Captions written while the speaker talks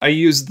I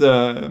used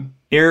the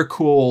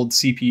air-cooled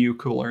CPU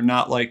cooler,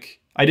 not like,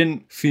 I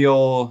didn't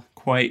feel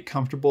quite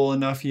comfortable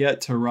enough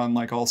yet to run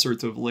like all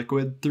sorts of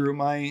liquid through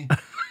my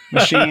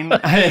machine.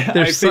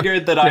 I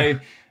figured that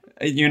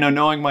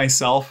knowing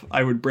myself,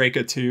 I would break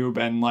a tube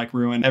and like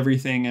ruin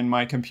everything in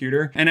my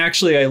computer. And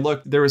actually I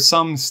looked, there was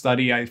some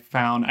study I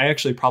found, I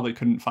actually probably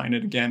couldn't find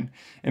it again.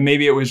 And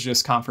maybe it was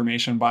just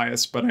confirmation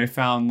bias, but I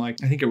found like,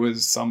 I think it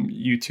was some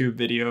YouTube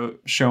video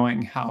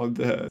showing how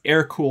the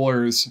air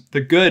coolers, the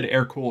good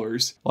air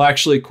coolers, will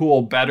actually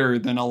cool better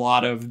than a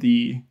lot of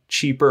the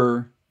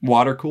cheaper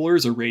water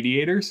coolers or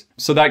radiators.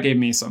 So that gave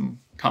me some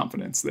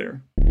confidence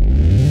there.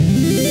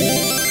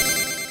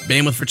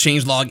 Bandwidth for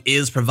Changelog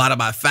is provided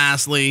by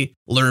Fastly.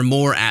 Learn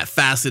more at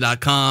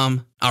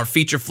fastly.com. Our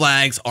feature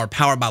flags are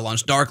powered by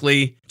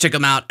LaunchDarkly. Check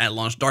them out at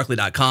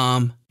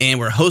launchdarkly.com. And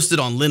we're hosted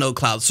on Linode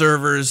Cloud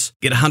servers.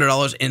 Get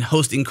 $100 in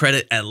hosting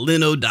credit at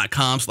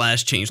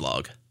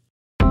linode.com/changelog.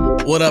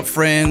 What up,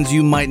 friends?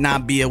 You might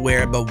not be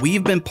aware, but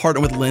we've been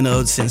partnered with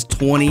Linode since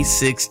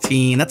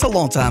 2016. That's a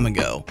long time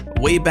ago.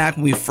 Way back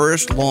when we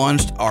first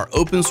launched our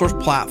open source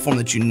platform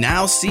that you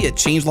now see at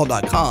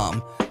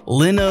changelog.com,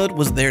 Linode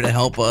was there to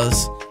help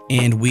us,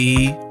 and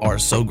we are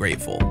so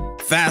grateful.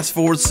 Fast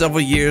forward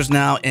several years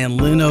now, and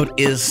Linode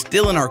is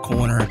still in our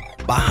corner,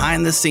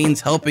 behind the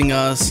scenes helping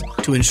us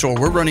to ensure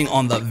we're running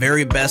on the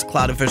very best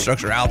cloud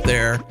infrastructure out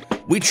there.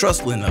 We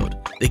trust Linode.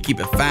 They keep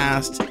it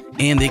fast,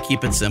 and they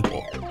keep it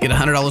simple. Get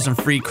 $100 in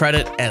free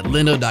credit at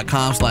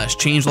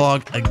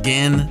linode.com/changelog.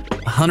 Again,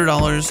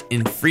 $100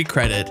 in free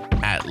credit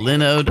at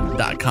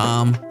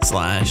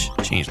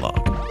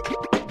linode.com/changelog.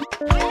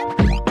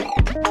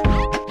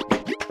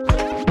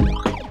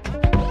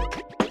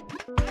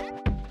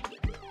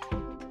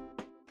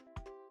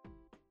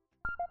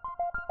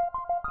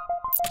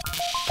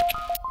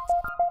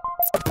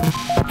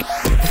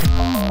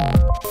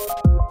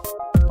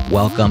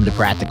 Welcome to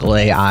Practical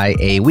AI,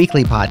 a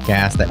weekly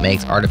podcast that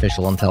makes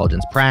artificial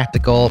intelligence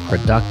practical,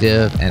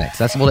 productive, and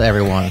accessible to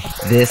everyone.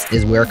 This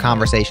is where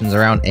conversations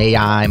around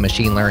AI,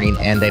 machine learning,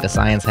 and data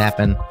science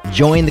happen.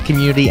 Join the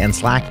community and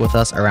Slack with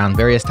us around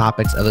various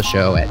topics of the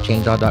show at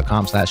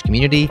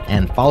changelog.com/community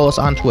and follow us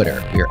on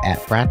Twitter. We're at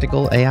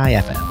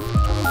PracticalAIFM.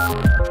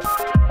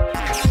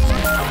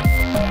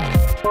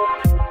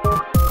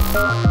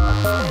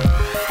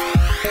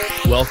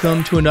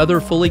 Welcome to another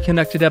fully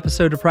connected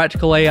episode of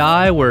Practical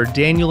AI, where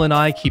Daniel and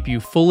I keep you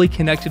fully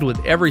connected with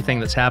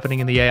everything that's happening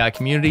in the AI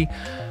community.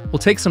 We'll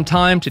take some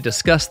time to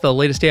discuss the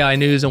latest AI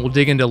news, and we'll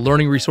dig into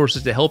learning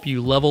resources to help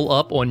you level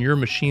up on your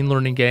machine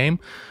learning game.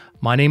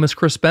 My name is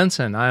Chris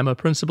Benson. I am a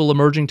Principal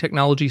Emerging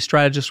Technology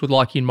Strategist with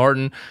Lockheed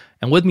Martin,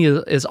 and with me,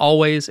 as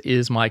always,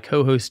 is my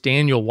co-host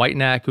Daniel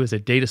Whitenack, who is a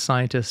data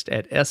scientist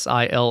at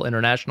SIL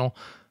International.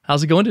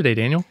 How's it going today,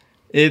 Daniel?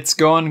 It's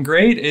going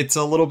great. It's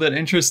a little bit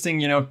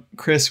interesting.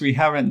 Chris, we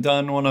haven't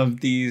done one of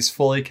these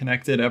fully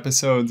connected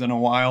episodes in a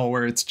while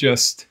where it's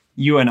just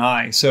you and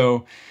I.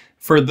 So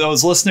for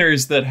those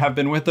listeners that have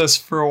been with us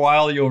for a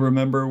while, you'll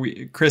remember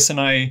Chris and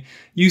I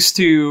used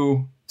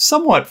to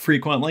somewhat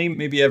frequently,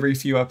 maybe every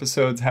few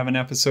episodes, have an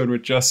episode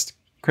with just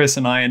Chris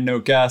and I and no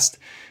guest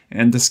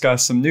and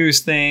discuss some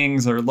news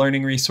things or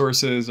learning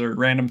resources or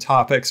random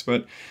topics.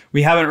 But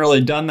we haven't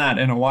really done that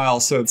in a while.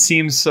 So it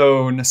seems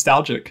so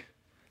nostalgic.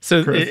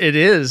 So it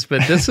is,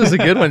 but this is a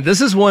good one.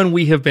 This is one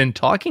we have been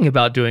talking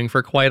about doing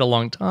for quite a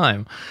long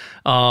time,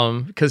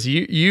 because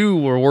you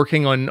were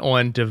working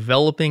on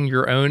developing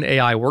your own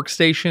AI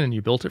workstation, and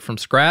you built it from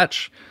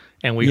scratch,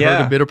 and we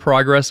heard a bit of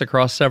progress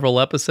across several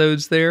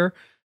episodes there.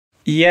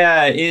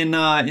 Yeah, in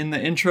the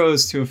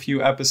intros to a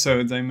few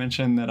episodes, I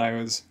mentioned that I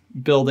was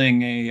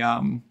building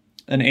an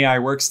AI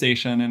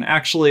workstation, and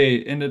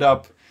actually ended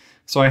up.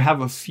 So I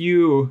have a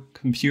few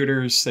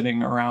computers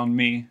sitting around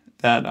me.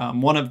 That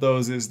one of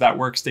those is that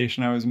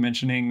workstation I was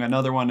mentioning.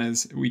 Another one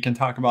is, we can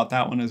talk about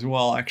that one as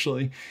well,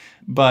 actually.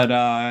 But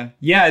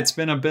it's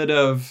been a bit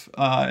of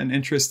an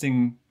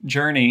interesting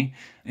journey.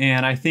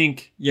 And I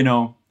think,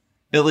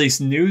 at least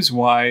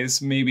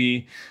news-wise,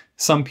 maybe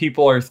some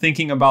people are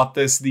thinking about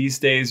this these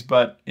days,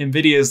 but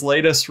NVIDIA's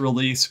latest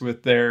release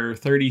with their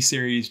 30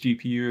 series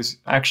GPUs,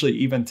 actually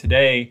even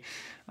today,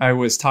 I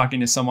was talking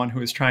to someone who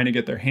was trying to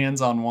get their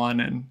hands on one,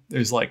 and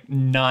there's like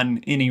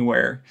none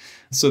anywhere.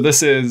 So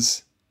this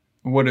is...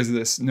 what is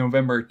this,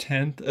 November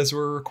 10th as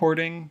we're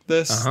recording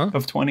this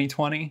of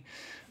 2020.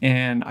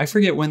 And I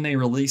forget when they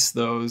released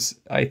those.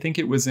 I think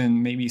it was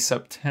in maybe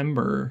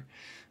September,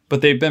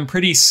 but they've been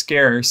pretty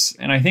scarce.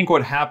 And I think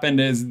what happened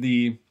is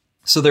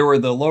so there were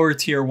the lower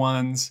tier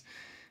ones,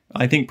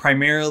 I think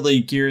primarily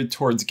geared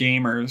towards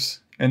gamers,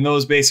 and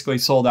those basically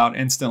sold out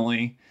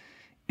instantly.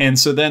 And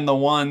so then the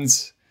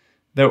ones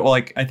that,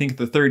 like, I think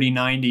the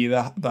 3090,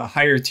 the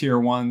higher tier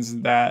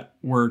ones that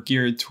were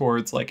geared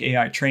towards like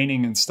AI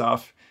training and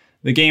stuff,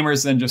 the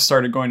gamers then just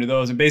started going to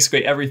those, and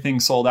basically everything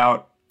sold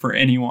out for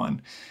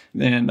anyone.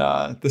 And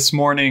this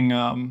morning,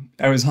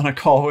 I was on a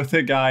call with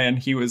a guy, and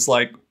he was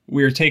like,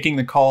 we were taking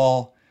the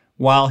call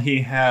while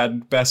he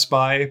had Best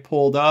Buy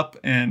pulled up,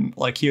 and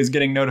like he was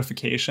getting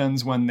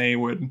notifications when they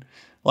would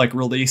like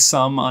release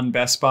some on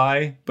Best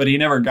Buy, but he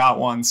never got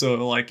one.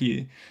 So like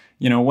he,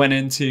 went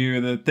into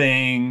the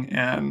thing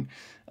and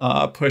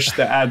push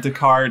the add to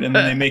cart, and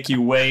then they make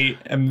you wait.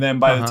 And then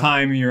by the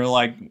time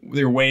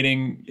you're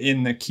waiting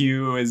in the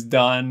queue is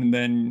done, and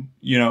then,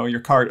 your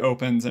cart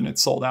opens and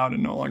it's sold out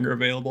and no longer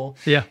available.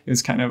 Yeah. It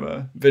was kind of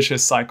a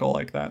vicious cycle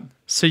like that.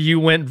 So you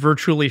went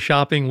virtually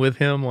shopping with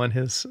him on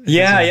his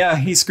Yeah.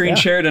 He screen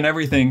shared and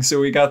everything. So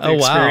we got the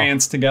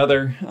experience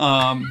together.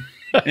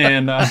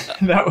 And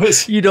that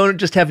was... You don't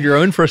just have your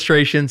own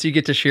frustrations, you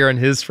get to share in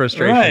his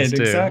frustrations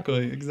too.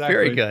 Exactly.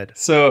 Very good.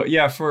 So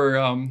yeah,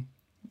 for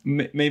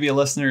maybe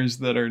listeners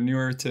that are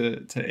newer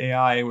to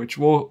AI, which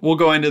we'll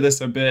go into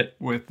this a bit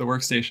with the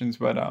workstations,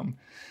 but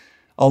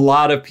a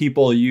lot of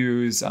people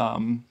use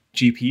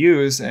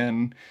GPUs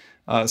and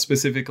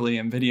specifically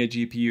NVIDIA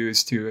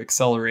GPUs to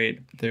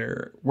accelerate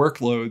their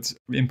workloads.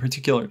 In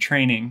particular,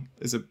 training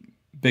is a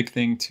big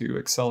thing to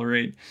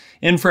accelerate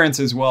inference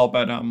as well,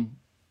 but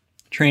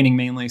training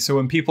mainly. So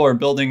when people are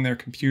building their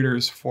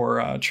computers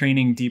for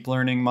training deep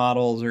learning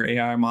models or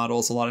AI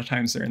models, a lot of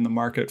times they're in the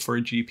market for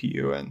a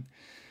GPU, and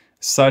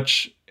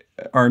such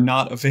are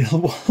not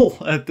available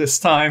at this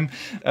time,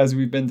 as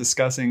we've been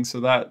discussing. So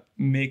that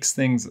makes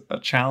things a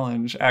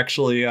challenge.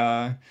 Actually,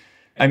 I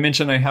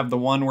mentioned I have the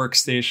one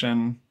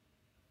workstation.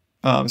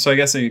 So I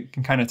guess I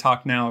can kind of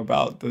talk now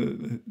about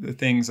the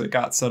things that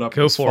got set up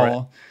this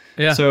fall.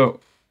 Yeah. So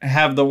I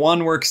have the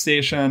one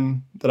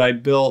workstation that I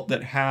built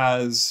that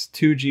has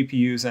 2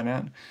 GPUs in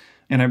it,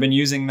 and I've been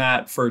using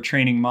that for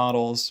training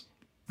models.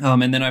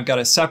 And then I've got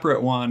a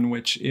separate one,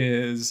 which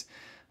is,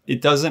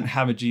 it doesn't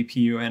have a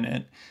GPU in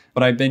it,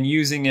 but I've been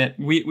using it.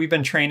 We've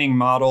been training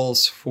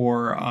models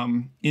for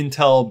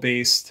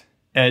Intel-based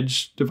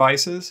edge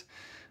devices.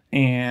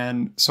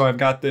 And so I've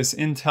got this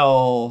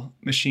Intel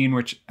machine,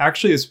 which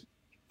actually is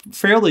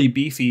fairly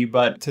beefy,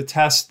 but to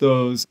test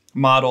those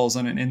models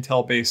on an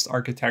Intel-based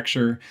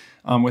architecture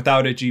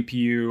without a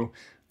GPU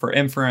for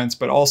inference,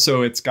 but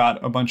also it's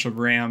got a bunch of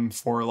RAM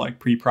for like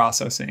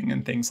pre-processing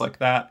and things like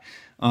that.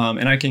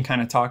 And I can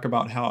kind of talk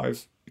about how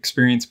I've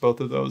experienced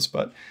both of those,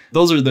 but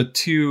those are the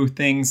 2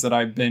 things that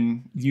I've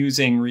been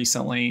using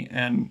recently.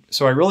 And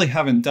so I really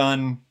haven't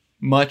done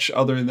much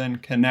other than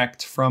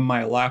connect from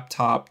my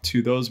laptop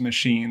to those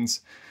machines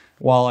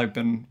while I've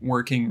been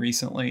working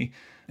recently.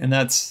 And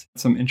that's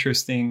some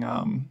interesting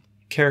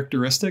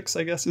characteristics,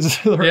 I guess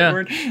is the right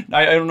word.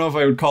 I don't know if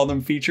I would call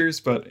them features,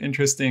 but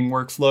interesting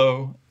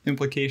workflow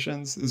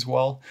implications as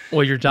well.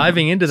 Well, you're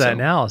diving into that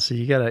now, so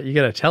you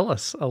gotta tell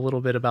us a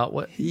little bit about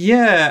what.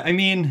 Yeah, I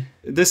mean,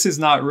 this is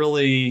not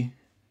really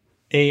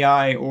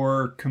AI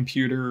or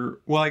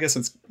computer. Well, I guess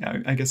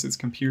it's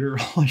computer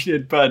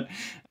related, but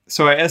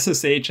so I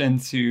SSH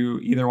into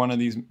either one of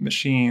these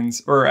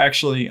machines, or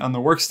actually on the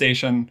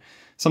workstation.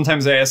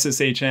 Sometimes I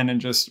SSH in and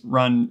just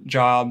run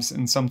jobs,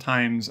 and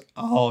sometimes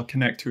I'll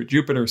connect to a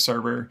Jupyter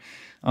server.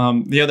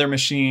 The other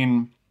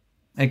machine,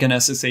 I can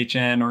SSH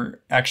in, or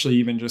actually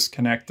even just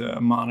connect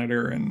a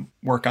monitor and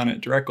work on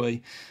it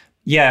directly.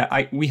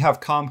 Yeah, we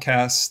have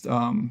Comcast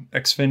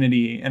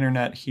Xfinity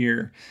internet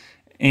here.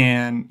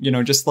 And,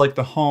 just like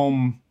the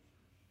home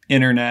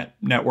internet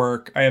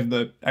network, I have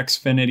the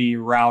Xfinity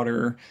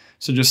router.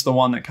 So just the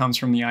one that comes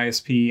from the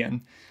ISP.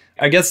 And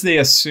I guess they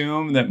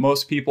assume that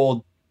most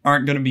people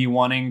aren't going to be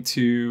wanting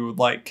to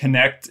like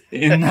connect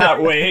in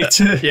that way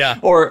to,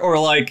 or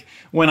like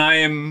when I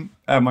am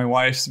at my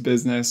wife's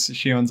business,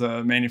 she owns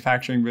a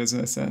manufacturing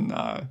business, and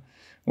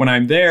when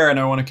I'm there and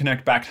I want to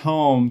connect back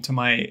home to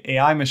my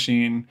AI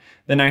machine,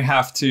 then I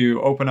have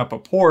to open up a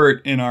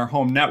port in our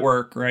home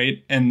network,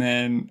 right? And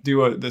then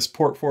do this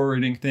port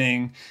forwarding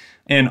thing.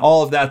 And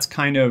all of that's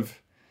kind of,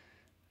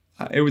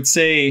 I would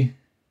say,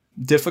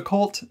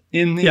 difficult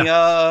in the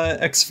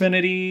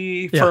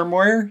Xfinity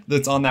firmware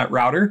that's on that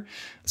router.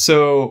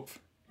 So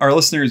our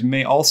listeners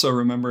may also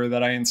remember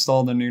that I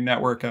installed a new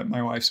network at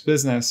my wife's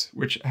business,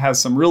 which has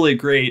some really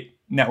great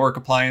network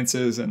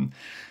appliances and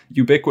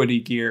Ubiquity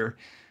gear.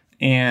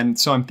 And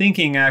so I'm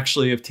thinking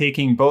actually of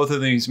taking both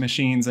of these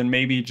machines and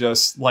maybe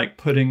just like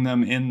putting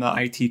them in the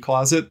IT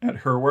closet at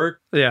her work.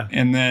 Yeah.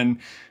 And then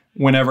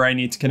whenever I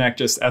need to connect,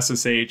 just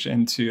SSH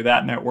into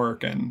that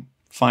network and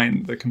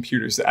find the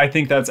computers. I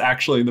think that's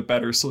actually the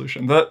better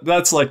solution.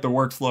 That's like the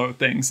workflow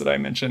things that I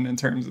mentioned in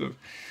terms of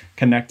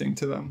connecting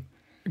to them.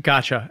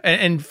 Gotcha.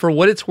 And for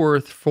what it's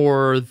worth,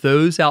 for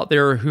those out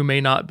there who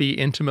may not be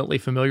intimately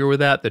familiar with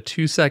that, the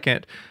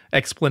 2-second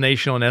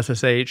explanation on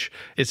SSH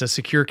is a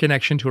secure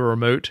connection to a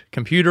remote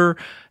computer.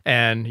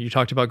 And you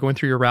talked about going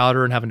through your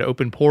router and having to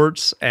open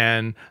ports.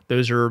 And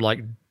those are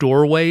like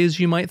doorways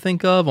you might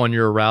think of on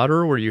your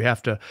router where you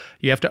have to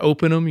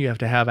open them. You have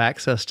to have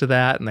access to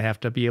that, and they have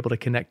to be able to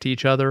connect to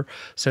each other.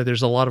 So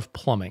there's a lot of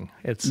plumbing.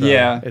 It's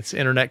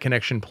internet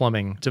connection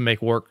plumbing to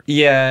make work.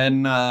 Yeah.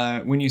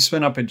 And when you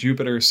spin up a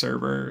Jupyter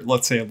server,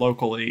 let's say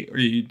locally, or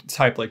you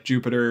type like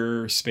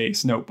Jupyter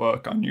space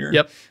notebook on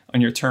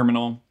your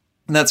terminal,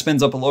 and that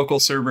spins up a local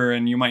server,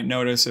 and you might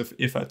notice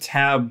if a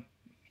tab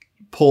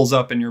pulls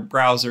up in your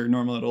browser,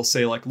 normally it'll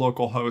say like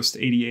localhost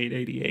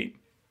 8888.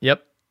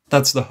 Yep.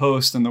 That's the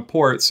host and the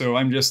port. So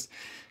I'm just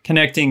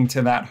connecting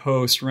to that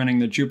host running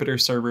the Jupyter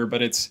server,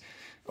 but it's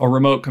a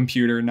remote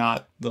computer,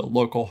 not the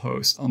local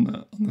host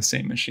on the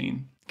same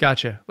machine.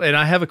 Gotcha. And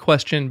I have a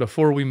question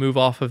before we move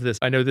off of this.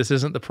 I know this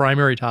isn't the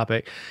primary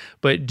topic,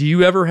 but do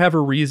you ever have a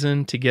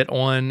reason to get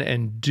on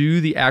and do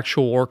the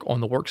actual work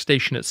on the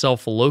workstation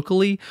itself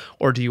locally,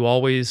 or do you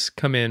always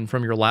come in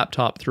from your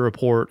laptop through a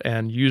port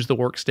and use the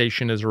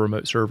workstation as a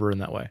remote server in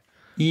that way?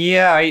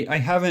 Yeah, I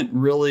haven't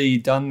really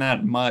done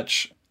that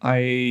much.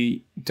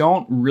 I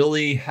don't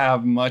really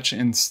have much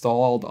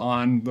installed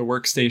on the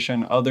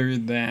workstation other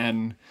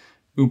than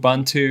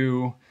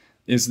Ubuntu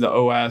is the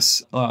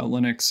OS,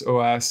 Linux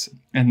OS.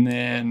 And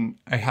then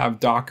I have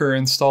Docker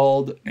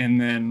installed,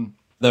 and then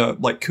the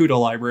CUDA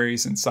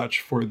libraries and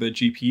such for the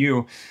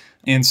GPU.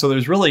 And so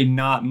there's really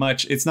not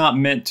much. It's not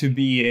meant to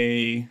be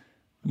a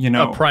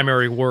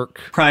primary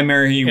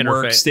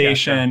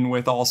workstation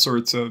with all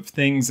sorts of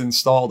things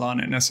installed on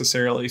it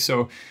necessarily.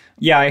 So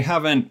yeah, I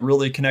haven't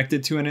really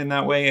connected to it in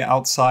that way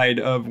outside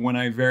of when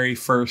I very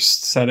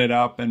first set it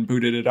up and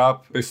booted it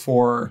up.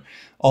 Before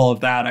all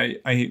of that,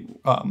 I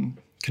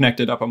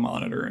connected up a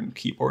monitor and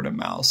keyboard and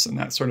mouse and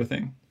that sort of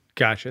thing.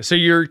 Gotcha. So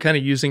you're kind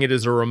of using it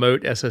as a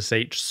remote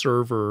SSH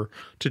server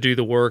to do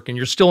the work, and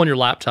you're still on your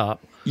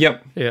laptop.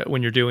 Yep.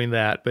 When you're doing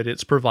that, but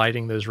it's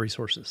providing those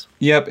resources.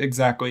 Yep,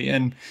 exactly.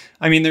 And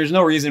I mean, there's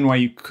no reason why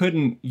you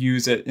couldn't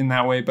use it in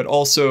that way, but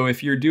also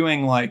if you're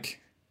doing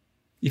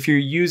if you're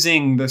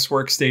using this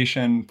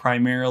workstation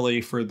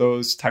primarily for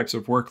those types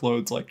of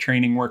workloads, like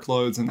training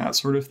workloads and that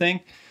sort of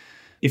thing,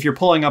 if you're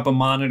pulling up a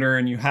monitor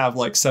and you have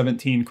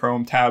 17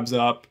 Chrome tabs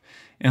up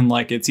and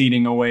it's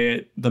eating away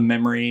at the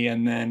memory,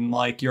 and then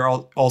you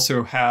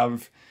also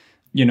have,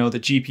 the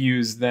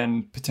GPUs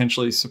then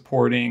potentially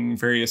supporting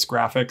various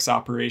graphics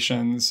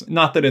operations.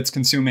 Not that it's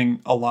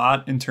consuming a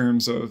lot in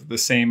terms of the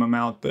same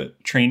amount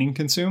that training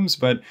consumes,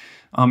 but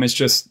it's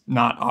just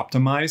not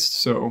optimized.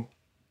 So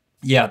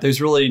yeah,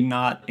 there's really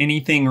not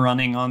anything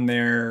running on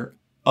there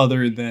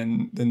other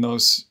than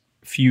those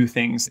few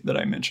things that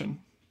I mentioned.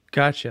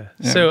 Gotcha.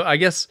 Yeah. So I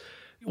guess,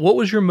 what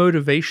was your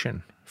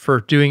motivation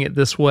for doing it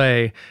this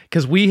way?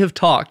 Because we have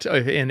talked,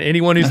 and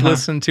anyone who's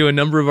listened to a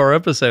number of our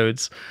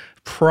episodes,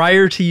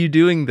 prior to you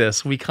doing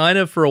this, we kind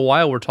of, for a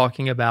while, were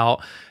talking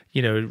about,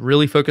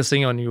 really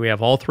focusing on, we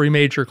have all three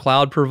major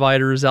cloud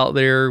providers out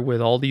there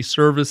with all these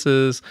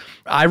services.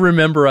 I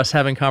remember us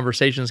having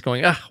conversations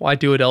going, why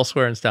do it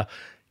elsewhere and stuff?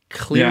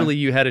 Clearly,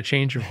 you had a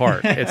change of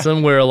heart at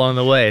somewhere along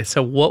the way.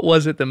 So what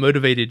was it that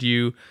motivated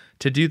you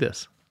to do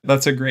this?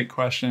 That's a great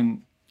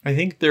question. I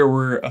think there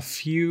were a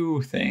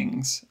few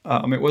things.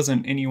 It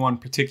wasn't any one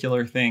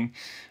particular thing.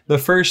 The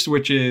first,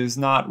 which is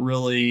not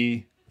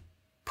really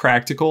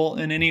practical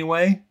in any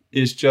way,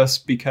 is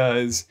just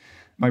because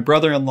my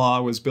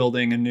brother-in-law was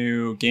building a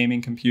new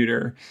gaming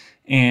computer,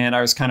 and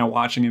I was kind of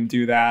watching him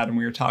do that, and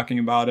we were talking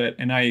about it.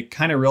 And I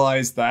kind of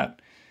realized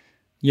that,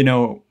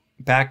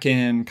 back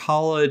in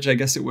college, I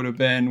guess it would have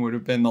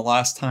been the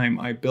last time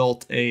I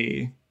built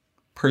a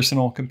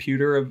personal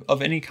computer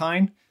of any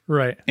kind.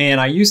 Right.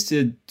 And I used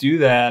to do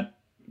that,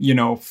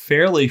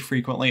 fairly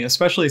frequently,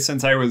 especially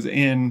since I was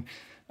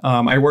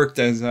I worked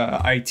as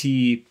a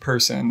IT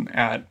person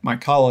at my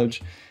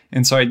college.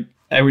 And so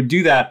I would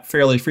do that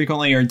fairly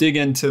frequently, or dig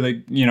into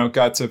the,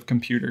 guts of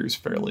computers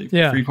fairly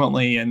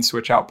frequently and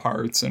switch out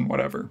parts and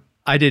whatever.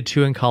 I did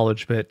too in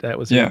college, but that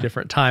was a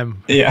different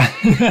time. Yeah.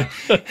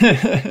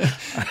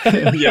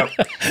 Yep.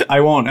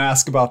 I won't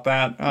ask about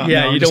that.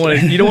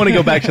 You don't want to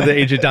go back to the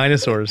age of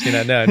dinosaurs.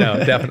 No,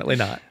 definitely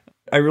not.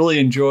 I really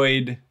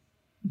enjoyed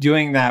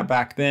doing that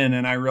back then,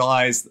 and I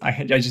realized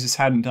I just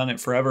hadn't done it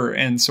forever.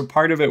 And so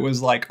part of it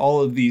was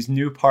all of these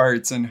new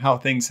parts and how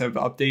things have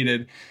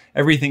updated.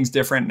 Everything's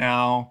different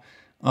now.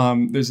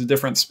 There's a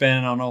different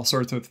spin on all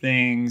sorts of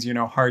things.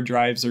 Hard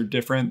drives are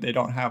different. They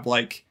don't have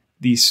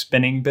these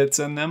spinning bits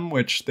in them,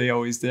 which they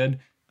always did.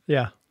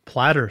 Yeah,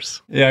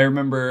 platters. Yeah, I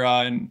remember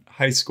in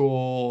high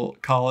school,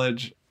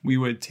 college, we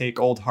would take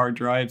old hard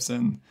drives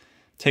and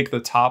take the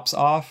tops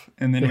off,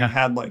 and then we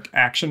had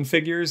action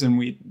figures, and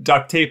we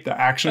duct tape the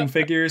action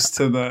figures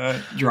to the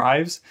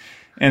drives,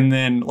 and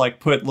then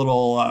put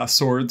little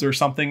swords or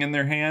something in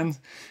their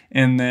hands,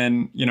 and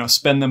then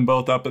spin them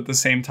both up at the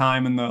same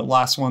time, and the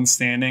last one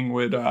standing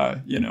would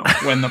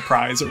win the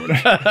prize or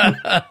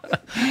whatever.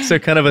 So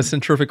kind of a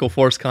centrifugal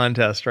force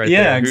contest, right?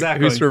 Yeah, there.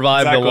 exactly. Who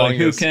survived the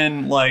longest? Who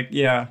can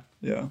Yeah.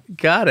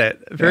 Got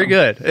it. Very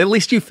good. At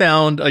least you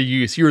found a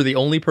use. You were the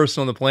only person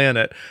on the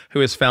planet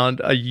who has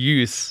found a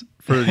use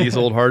for these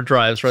old hard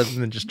drives rather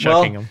than just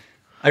chucking them.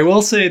 I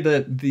will say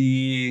that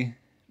the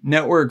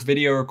network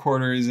video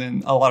recorders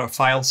and a lot of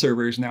file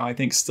servers now, I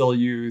think, still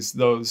use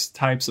those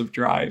types of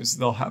drives.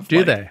 They'll have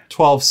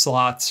 12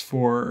 slots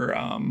for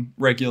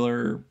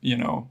regular,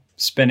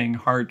 spinning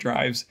hard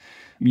drives.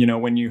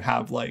 When you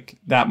have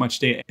that much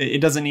data,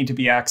 it doesn't need to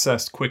be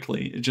accessed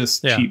quickly. It's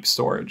just cheap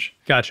storage.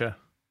 Gotcha.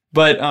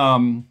 But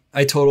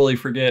I totally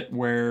forget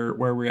where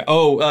we're at.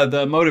 Oh,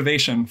 the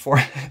motivation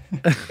for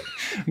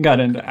got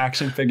into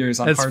action figures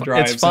on hard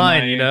drives. It's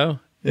fine,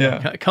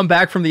 Yeah. Come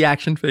back from the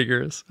action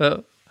figures.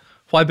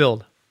 Why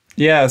build?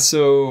 Yeah,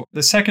 so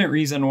the second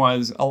reason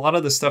was a lot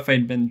of the stuff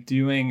I'd been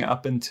doing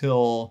up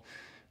until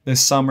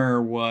this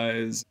summer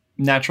was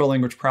natural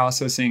language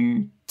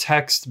processing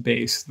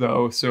text-based,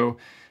 though. So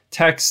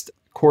text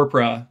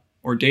corpora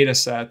or data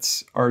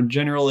sets are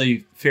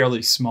generally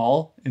fairly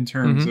small in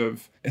terms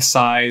of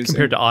size.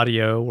 Compared to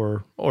audio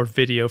or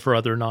video for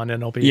other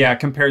non-NLP. Yeah,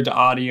 compared to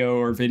audio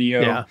or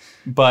video. Yeah.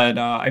 But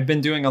I've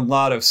been doing a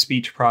lot of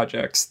speech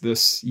projects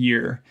this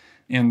year.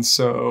 And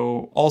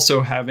so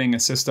also having a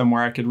system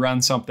where I could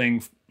run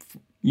something,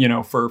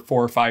 for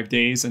 4 or 5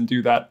 days and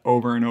do that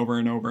over and over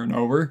and over and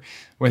over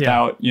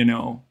without,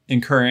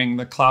 incurring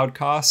the cloud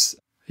costs.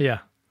 Yeah.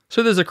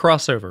 So there's a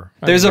crossover.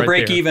 There's a right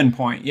break-even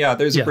point. Yeah,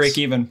 there's a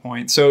break-even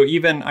point. So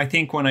even I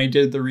think when I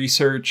did the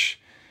research,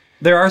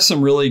 there are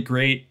some really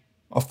great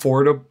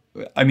affordable,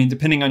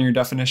 depending on your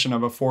definition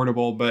of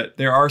affordable, but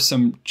there are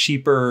some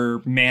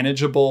cheaper,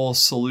 manageable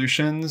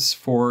solutions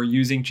for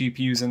using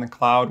GPUs in the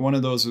cloud. One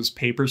of those was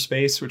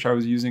Paperspace, which I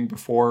was using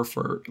before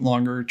for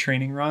longer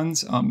training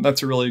runs.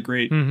 That's a really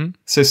great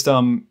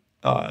system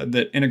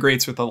that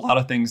integrates with a lot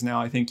of things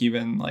now. I think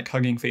even like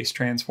Hugging Face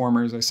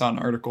transformers, I saw an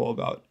article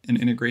about an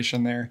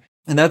integration there.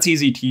 And that's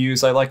easy to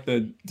use. I like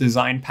the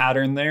design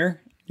pattern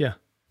there. Yeah.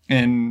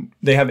 And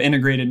they have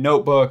integrated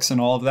notebooks and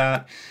all of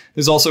that.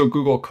 There's also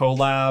Google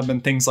Colab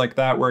and things like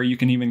that where you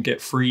can even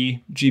get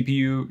free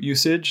GPU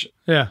usage.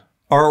 Yeah.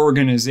 Our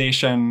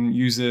organization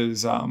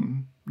uses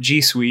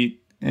G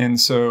Suite. And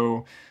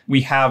so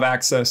we have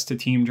access to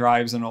team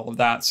drives and all of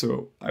that.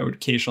 So I would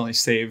occasionally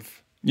save,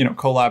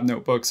 Colab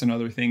notebooks and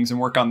other things and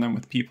work on them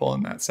with people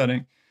in that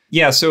setting.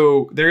 Yeah.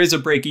 So there is a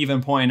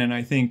break-even point, and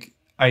I think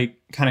I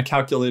kind of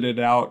calculated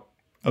out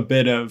a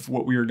bit of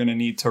what we were going to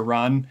need to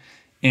run.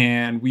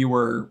 And we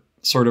were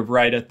sort of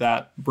right at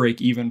that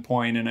break-even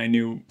point. And I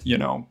knew,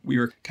 we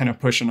were kind of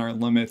pushing our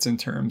limits in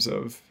terms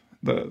of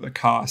the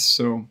costs.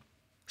 So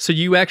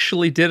you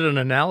actually did an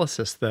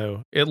analysis,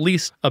 though, at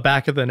least a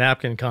back of the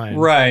napkin kind.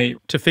 Right.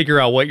 To figure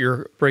out what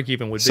your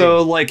break-even would be.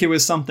 So like it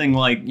was something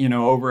like,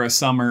 over a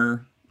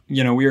summer,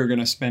 we were going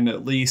to spend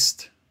at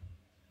least,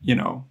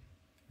 $8,000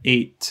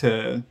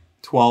 to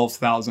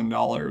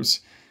 $12,000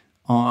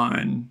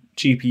 on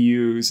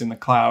GPUs in the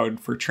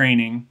cloud for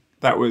training.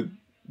 That would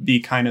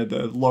be kind of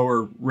the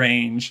lower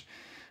range.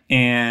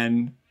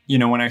 And,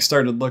 when I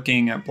started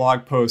looking at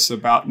blog posts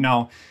about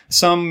now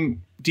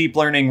some deep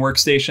learning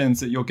workstations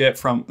that you'll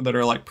get that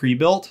are like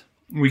pre-built,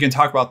 we can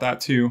talk about that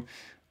too,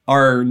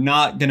 are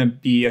not going to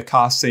be a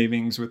cost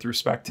savings with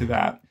respect to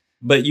that.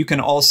 But you can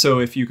also,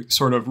 if you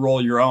sort of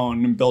roll your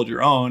own and build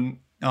your own,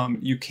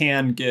 you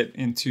can get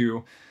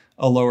into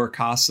a lower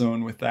cost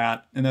zone with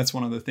that. And that's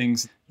one of the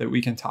things that we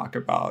can talk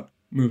about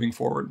moving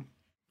forward.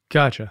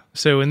 Gotcha.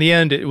 So in the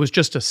end, it was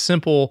just a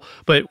simple,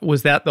 but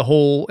was that the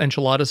whole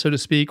enchilada, so to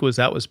speak? Was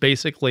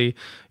basically,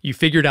 you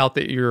figured out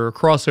that your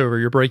crossover,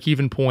 your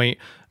break-even point,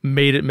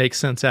 made it make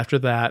sense after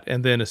that.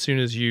 And then as soon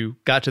as you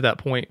got to that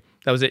point,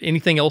 that was it.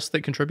 Anything else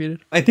that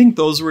contributed? I think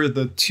those were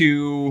the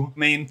two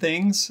main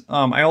things.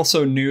 I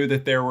also knew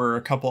that there were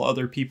a couple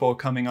other people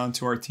coming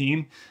onto our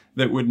team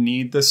that would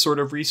need this sort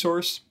of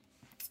resource.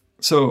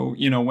 So,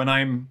 when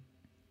I'm,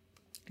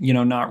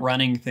 not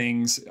running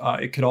things,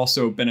 it could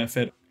also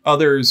benefit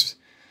others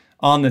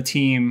on the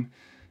team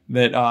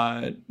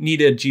that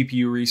needed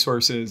GPU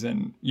resources,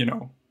 and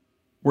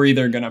we're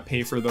either going to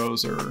pay for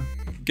those or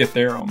get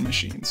their own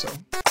machine. So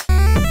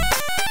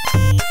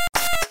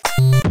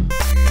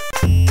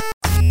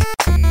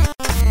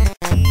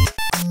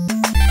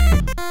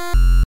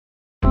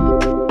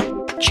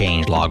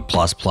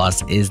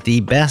Changelog++ is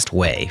the best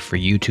way for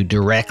you to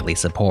directly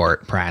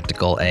support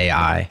practical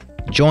AI.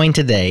 Join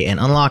today and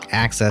unlock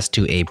access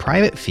to a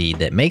private feed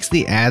that makes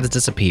the ads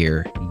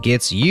disappear,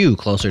 gets you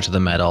closer to the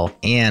metal,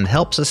 and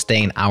helps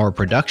sustain our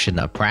production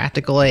of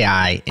practical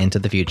AI into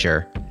the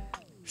future.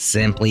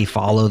 Simply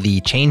follow the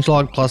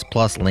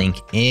Changelog++ link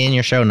in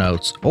your show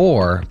notes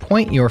or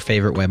point your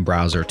favorite web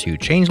browser to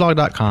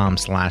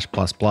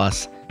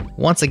changelog.com/++.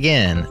 Once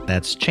again,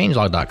 that's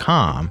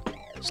changelog.com/++.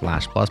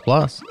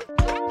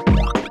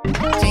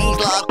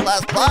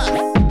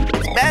 Changelog++.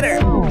 It's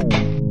better.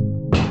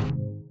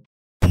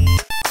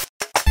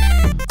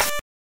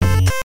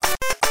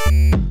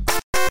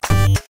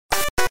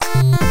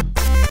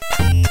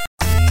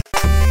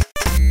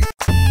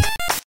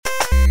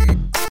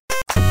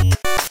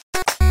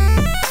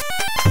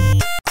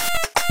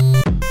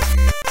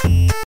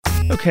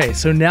 Okay,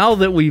 so now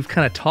that we've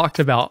kind of talked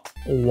about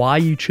why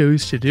you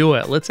chose to do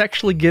it, let's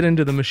actually get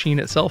into the machine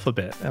itself a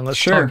bit, and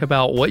let's talk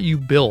about what you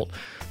built.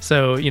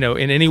 So,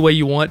 in any way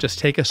you want, just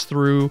take us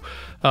through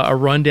a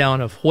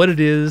rundown of what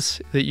it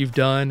is that you've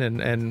done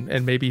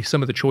and maybe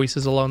some of the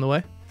choices along the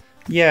way.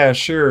 Yeah,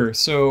 sure.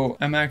 So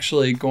I'm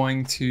actually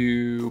going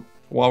to,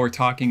 while we're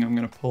talking, I'm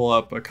going to pull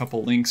up a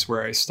couple links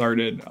where I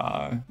started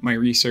my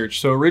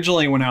research. So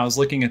originally when I was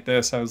looking at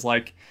this, I was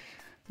like,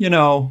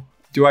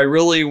 do I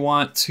really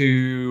want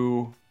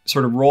to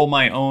sort of roll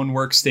my own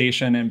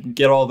workstation and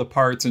get all the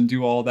parts and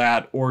do all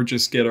that, or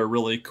just get a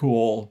really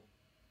cool,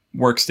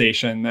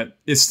 workstation that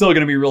is still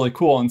going to be really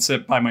cool and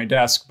sit by my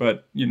desk,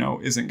 but,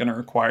 isn't going to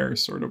require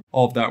sort of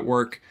all of that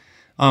work.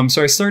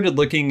 So I started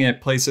looking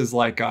at places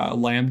like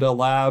Lambda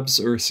Labs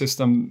or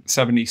System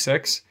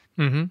 76.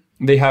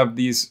 Mm-hmm. They have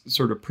these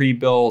sort of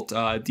pre-built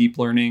deep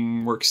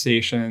learning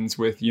workstations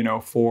with,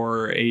 4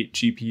 or 8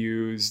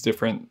 GPUs,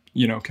 different,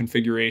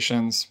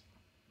 configurations.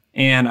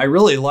 And I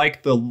really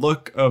like the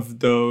look of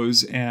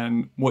those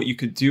and what you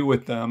could do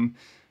with them.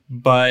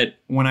 But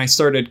when I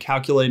started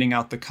calculating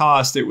out the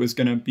cost, it was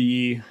going to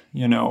be,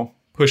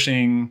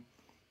 pushing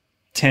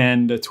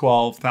 $10,000 to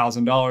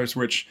 $12,000,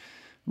 which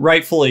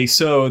rightfully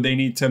so, they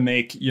need to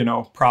make,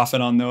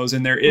 profit on those.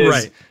 And there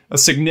is a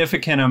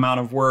significant amount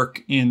of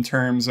work in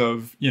terms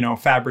of,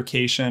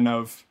 fabrication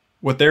of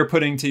what they're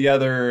putting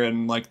together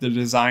and like the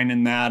design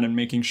in that and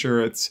making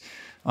sure it's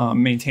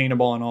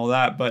maintainable and all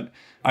that. But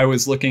I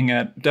was looking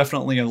at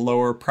definitely a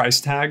lower price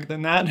tag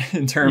than that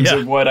in terms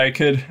of what I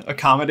could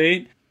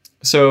accommodate.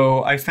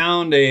 So I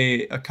found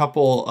a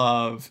couple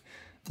of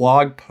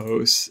blog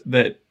posts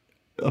that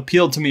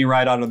appealed to me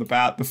right out of the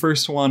bat. The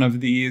first one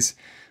of these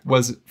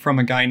was from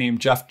a guy named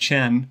Jeff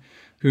Chen,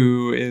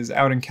 who is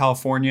out in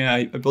California.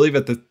 I believe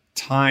at the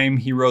time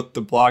he wrote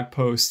the blog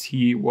post,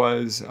 he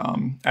was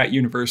at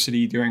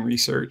university doing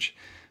research.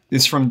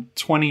 It's from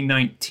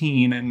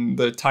 2019, and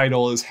the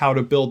title is How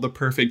to Build the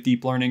Perfect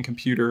Deep Learning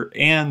Computer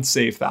and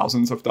Save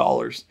Thousands of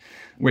Dollars,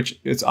 which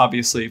is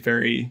obviously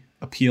very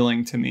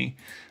appealing to me.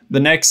 The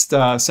next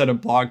set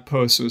of blog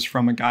posts was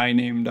from a guy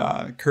named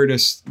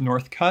Curtis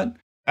Northcutt.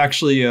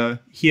 Actually,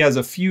 he has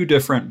a few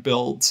different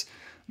builds,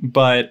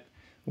 but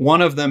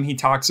one of them, he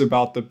talks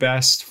about the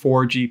best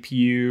 4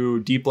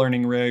 GPU deep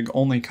learning rig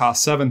only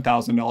costs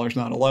 $7,000,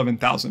 not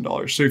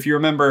 $11,000. So if you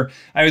remember,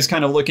 I was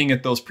kind of looking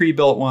at those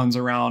pre-built ones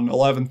around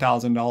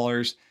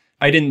 $11,000.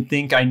 I didn't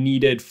think I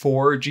needed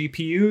 4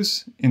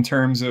 GPUs in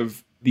terms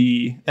of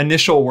the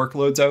initial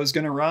workloads I was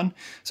going to run.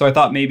 So I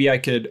thought maybe I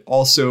could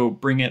also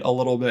bring it a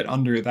little bit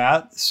under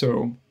that.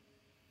 So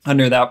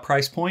under that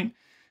price point.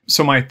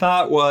 So my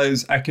thought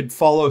was I could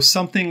follow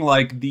something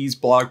like these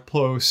blog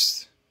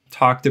posts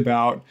talked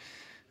about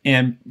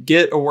and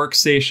get a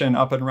workstation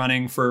up and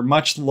running for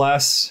much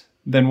less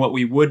than what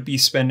we would be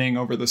spending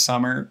over the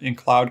summer in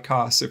cloud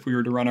costs if we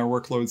were to run our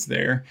workloads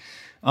there.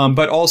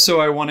 But also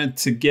I wanted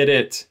to get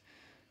it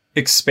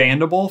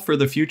expandable for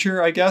the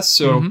future, I guess.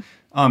 So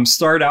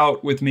start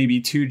out with maybe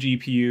 2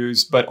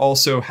 GPUs, but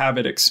also have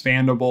it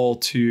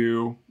expandable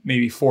to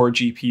maybe 4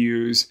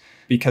 GPUs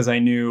because I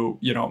knew,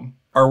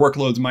 our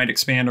workloads might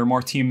expand or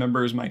more team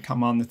members might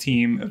come on the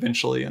team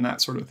eventually and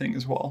that sort of thing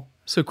as well.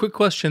 So quick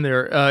question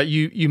there.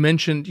 You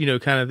mentioned,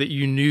 kind of that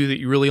you knew that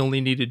you really only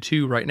needed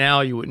 2 right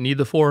now. You wouldn't need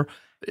the 4.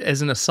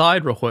 As an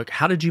aside real quick,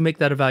 how did you make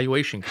that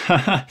evaluation?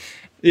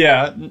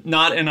 Yeah,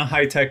 not in a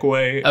high-tech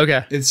way.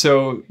 Okay. And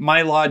so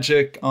my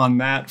logic on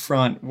that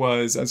front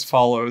was as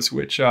follows,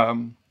 which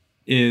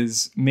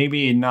is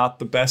maybe not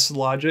the best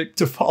logic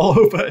to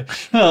follow, but...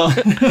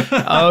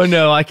 Oh,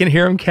 no, I can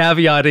hear him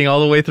caveating all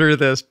the way through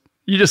this.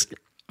 You just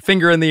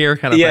finger in the air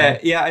kind of thing.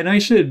 Yeah, and I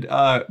should,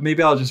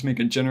 maybe I'll just make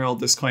a general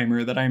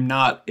disclaimer that I'm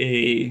not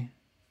a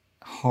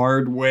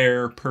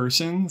hardware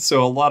person.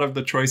 So a lot of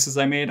the choices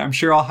I made, I'm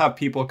sure I'll have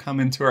people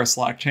come into our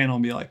Slack channel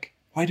and be like,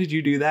 why did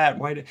you do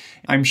that?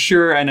 I'm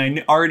sure, and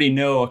I already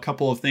know a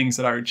couple of things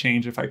that I would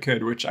change if I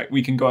could, which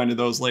we can go into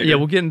those later. Yeah,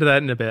 we'll get into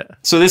that in a bit.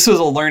 So this was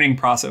a learning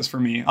process for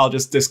me. I'll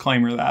just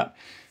disclaimer that.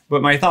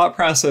 But my thought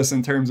process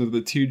in terms of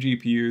the 2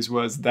 GPUs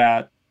was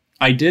that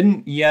I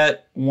didn't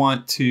yet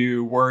want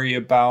to worry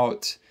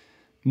about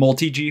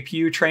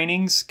multi-GPU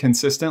trainings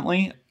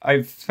consistently.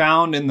 I've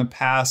found in the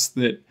past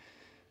that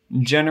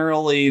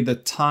generally the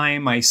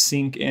time I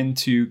sink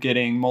into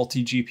getting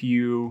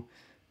multi-GPU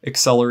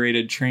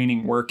accelerated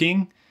training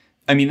working,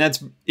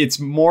 it's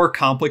more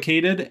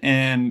complicated,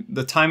 and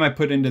the time I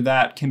put into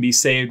that can be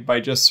saved by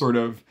just sort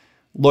of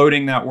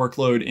loading that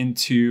workload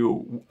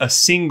into a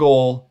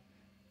single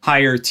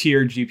higher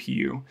tier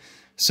GPU.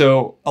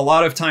 So a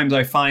lot of times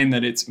I find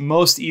that it's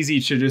most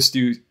easy to just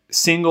do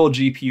single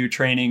GPU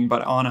training,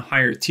 but on a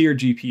higher tier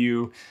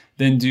GPU,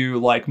 than do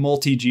like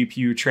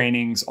multi-GPU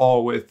trainings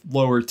all with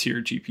lower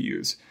tier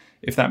GPUs,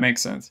 if that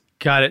makes sense.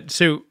 Got it.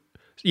 So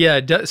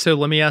so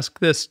let me ask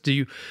this.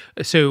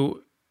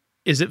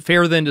 Is it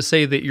fair then to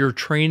say that your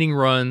training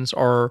runs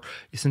are,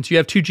 since you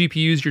have 2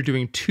 GPUs, you're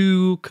doing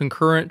 2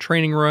 concurrent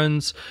training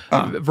runs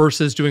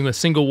versus doing a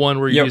single one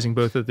where you're using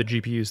both of the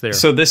GPUs there?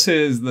 So this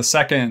is the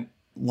second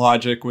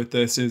logic with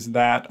this, is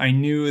that I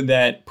knew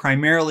that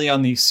primarily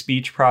on these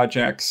speech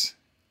projects,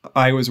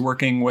 I was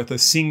working with a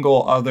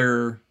single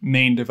other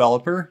main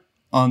developer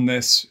on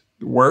this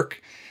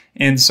work.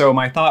 And so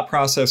my thought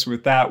process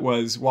with that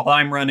was, while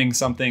I'm running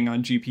something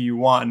on GPU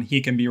 1, he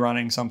can be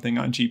running something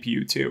on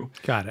GPU 2.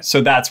 Got it.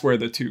 So that's where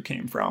the 2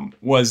 came from,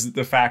 was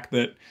the fact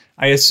that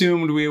I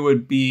assumed we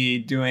would be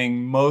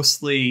doing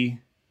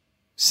mostly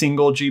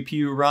single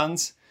GPU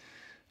runs,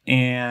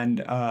 and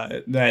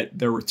that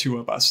there were 2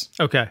 of us.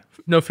 Okay.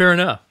 No, fair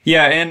enough.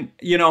 Yeah. And,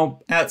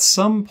 at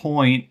some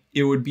point,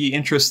 it would be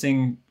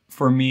interesting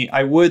for me.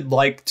 I would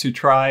like to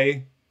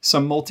try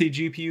some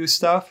multi-GPU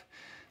stuff.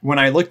 when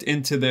I looked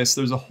into this,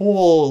 there's a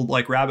whole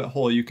like rabbit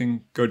hole you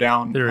can go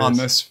down on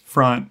this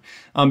front,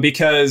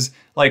 because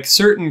like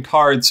certain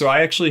cards. So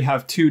I actually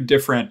have two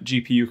different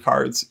GPU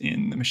cards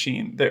in the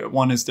machine.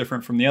 One is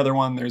different from the other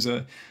one. There's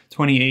a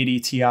 2080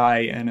 Ti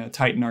and a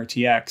Titan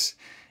RTX,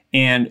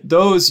 and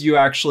those you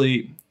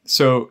actually,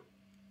 so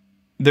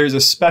there's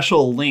a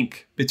special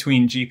link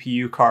between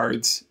GPU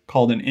cards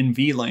called an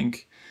NV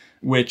link,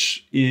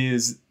 which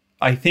is,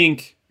 I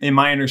think, in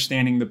my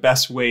understanding, the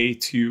best way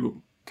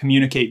to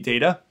communicate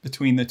data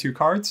between the two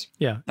cards.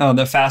 Yeah.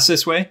 The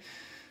fastest way.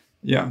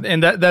 Yeah.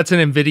 And that's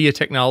an NVIDIA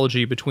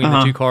technology between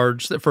the two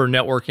cards for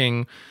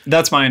networking.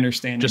 That's my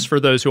understanding. Just for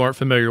those who aren't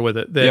familiar with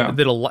it.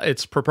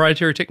 It's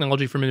proprietary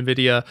technology from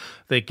NVIDIA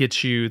that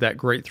gets you that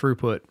great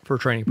throughput for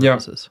training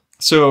purposes. Yeah.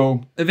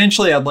 So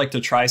eventually I'd like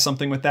to try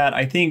something with that.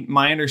 I think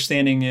my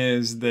understanding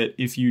is that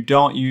if you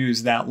don't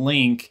use that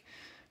link,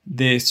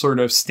 the sort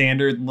of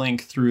standard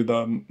link through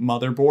the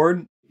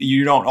motherboard,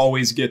 you don't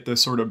always get the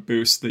sort of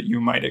boost that you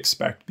might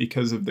expect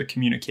because of the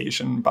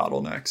communication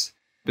bottlenecks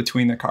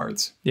between the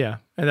cards. Yeah,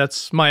 and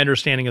that's my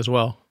understanding as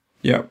well.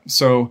 Yeah,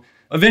 so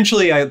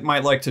eventually I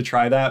might like to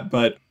try that,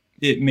 but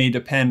it may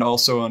depend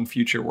also on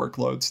future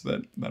workloads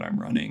that I'm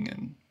running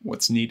and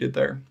what's needed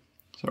there.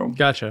 So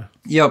gotcha.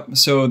 Yep,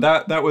 so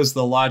that was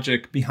the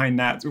logic behind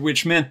that,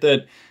 which meant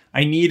that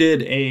I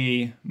needed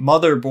a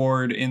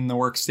motherboard in the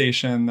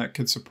workstation that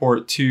could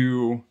support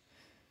two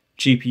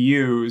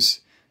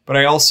GPUs, but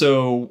I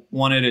also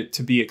wanted it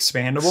to be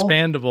expandable.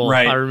 Expandable,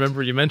 right. I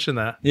remember you mentioned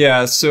that.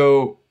 Yeah,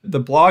 so the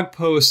blog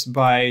post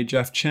by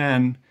Jeff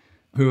Chen,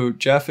 who,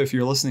 Jeff, if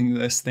you're listening to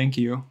this, thank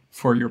you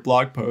for your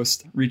blog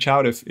post. Reach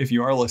out if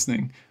you are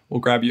listening. We'll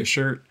grab you a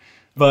shirt.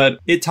 But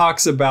it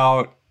talks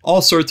about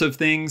all sorts of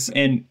things,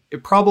 and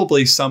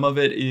probably some of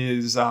it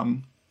is...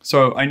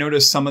 So I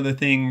noticed some of the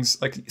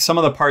things, like some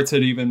of the parts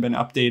had even been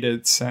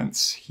updated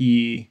since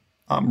he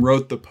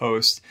wrote the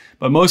post,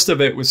 but most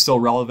of it was still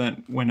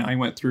relevant when I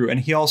went through. And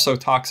he also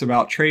talks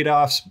about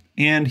trade-offs,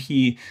 and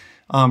he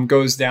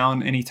goes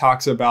down and he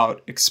talks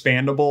about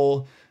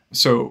expandable.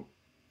 So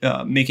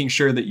making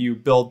sure that you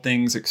build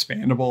things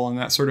expandable and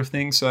that sort of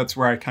thing. So that's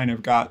where I kind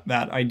of got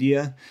that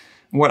idea.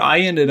 What I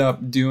ended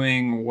up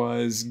doing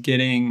was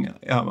getting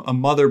a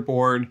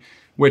motherboard,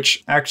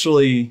 which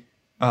actually...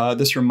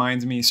 this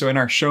reminds me, so in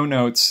our show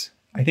notes,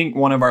 I think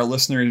one of our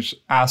listeners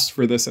asked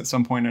for this at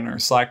some point in our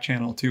Slack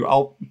channel too.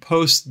 I'll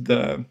post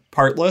the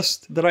part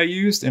list that I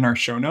used in our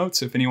show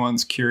notes if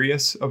anyone's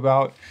curious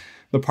about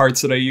the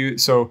parts that I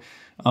use. So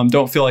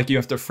don't feel like you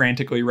have to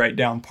frantically write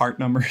down part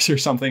numbers or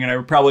something, and I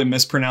would probably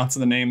mispronounce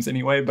the names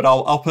anyway, but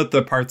I'll put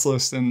the parts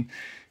list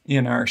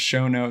in our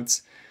show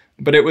notes.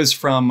 But it was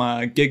from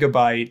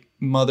Gigabyte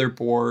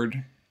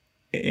motherboard,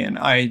 and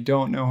I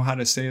don't know how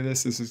to say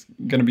this. This is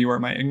going to be where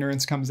my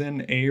ignorance comes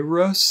in.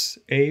 Aorus.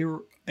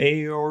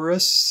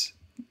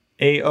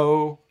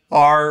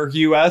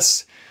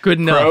 Good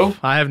enough. Pro.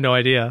 I have no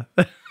idea.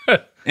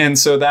 And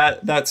so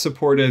that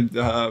supported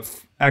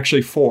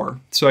actually 4.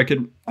 So I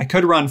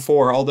could run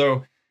 4,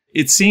 although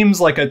it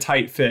seems like a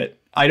tight fit.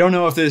 I don't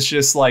know if it's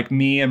just like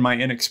me and my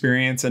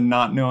inexperience and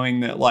not knowing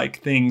that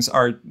like things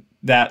are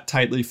that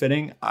tightly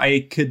fitting.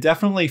 I could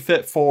definitely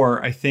fit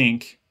 4, I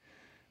think.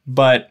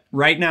 But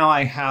right now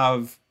I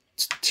have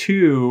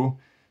 2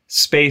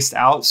 spaced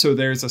out. So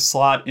there's a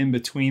slot in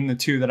between the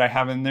 2 that I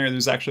have in there.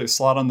 There's actually a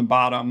slot on the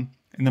bottom.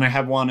 And then I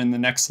have one in the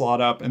next slot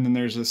up. And then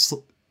there's a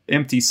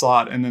empty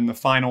slot. And then the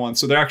final one.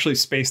 So they're actually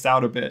spaced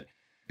out a bit.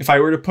 If I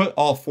were to put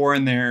all 4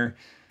 in there,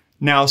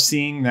 now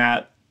seeing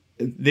that,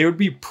 they would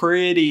be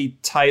pretty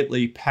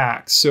tightly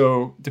packed.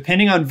 So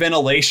depending on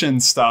ventilation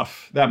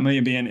stuff, that may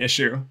be an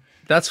issue.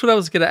 That's what I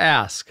was going to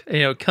ask.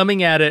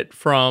 Coming at it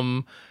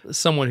from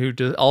someone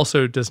who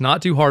also does not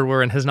do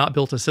hardware and has not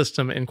built a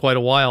system in quite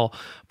a while,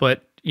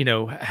 but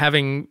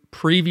having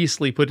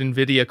previously put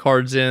NVIDIA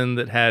cards in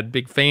that had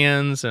big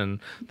fans and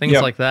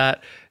things like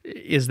that,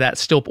 is that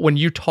still, when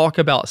you talk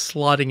about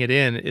slotting it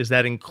in, is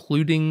that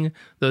including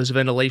those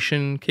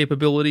ventilation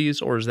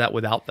capabilities, or is that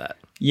without that?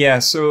 Yeah,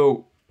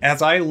 so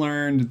as I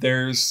learned,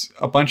 there's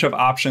a bunch of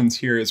options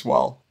here as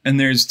well. And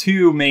there's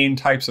 2 main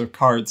types of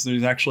cards.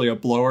 There's actually a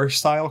blower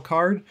style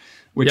card,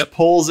 which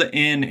pulls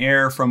in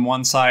air from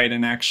one side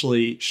and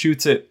actually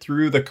shoots it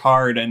through the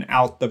card and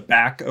out the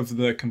back of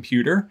the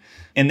computer.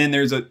 And then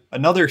there's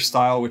another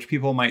style, which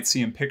people might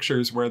see in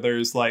pictures, where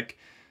there's like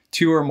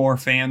 2 or more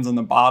fans on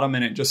the bottom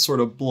and it just sort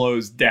of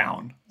blows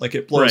down. Like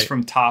it blows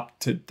from top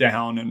to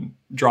down and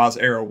draws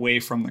air away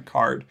from the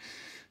card.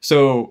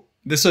 So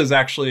this is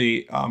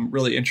actually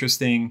really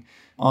interesting.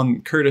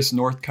 On Curtis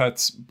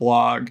Northcutt's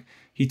blog,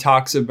 he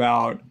talks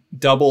about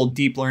double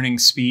deep learning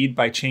speed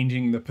by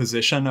changing the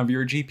position of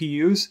your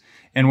GPUs.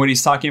 And when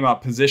he's talking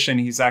about position,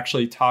 he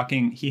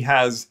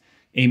has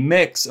a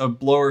mix of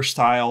blower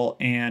style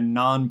and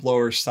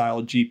non-blower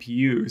style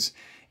GPUs.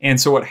 And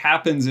so what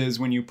happens is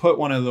when you put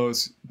one of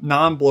those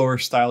non-blower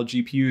style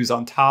GPUs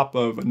on top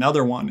of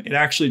another one, it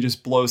actually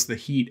just blows the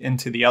heat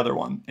into the other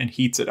one and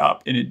heats it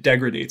up, and it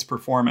degrades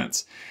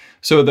performance.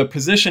 So the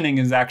positioning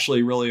is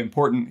actually really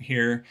important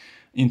here.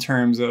 in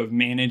terms of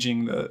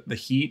managing the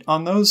heat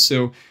on those.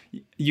 So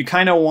you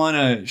kind of want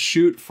to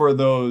shoot for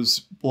those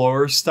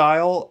blower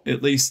style,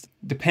 at least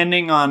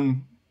depending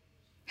on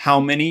how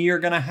many you're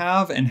going to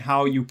have and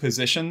how you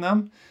position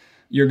them.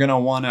 You're going to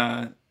want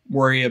to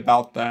worry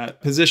about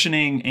that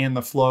positioning and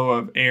the flow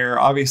of air.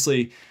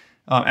 Obviously,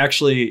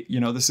 actually,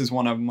 this is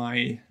one of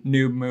my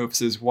noob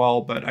moves as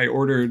well, but I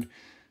ordered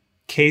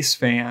case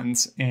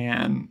fans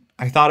and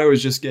I thought I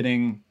was just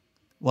getting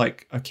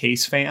like a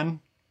case fan,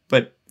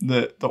 but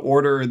the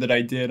order that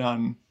I did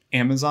on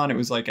Amazon, it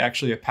was like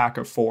actually a pack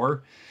of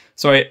 4.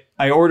 So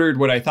I ordered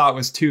what I thought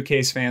was 2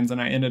 case fans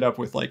and I ended up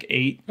with like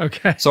 8.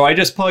 Okay. So I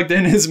just plugged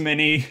in as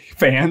many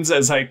fans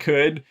as I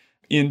could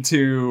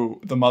into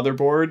the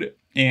motherboard.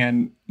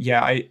 And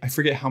yeah, I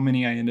forget how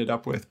many I ended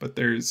up with, but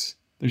there's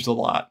a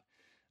lot.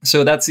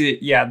 So that's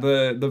it. Yeah,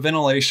 the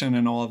ventilation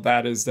and all of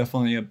that is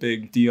definitely a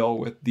big deal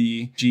with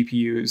the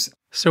GPUs.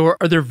 So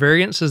are there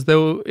variances,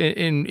 though,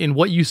 in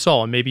what you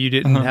saw? And maybe you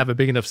didn't have a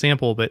big enough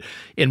sample, but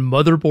in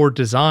motherboard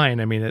design,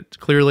 I mean,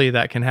 clearly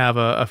that can have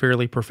a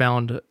fairly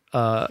profound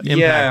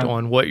impact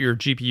on what your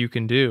GPU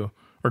can do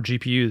or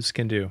GPUs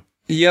can do.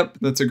 Yep,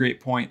 that's a great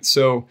point.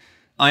 So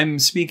I'm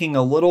speaking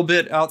a little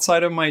bit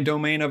outside of my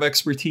domain of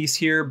expertise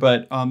here,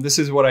 but this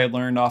is what I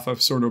learned off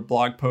of sort of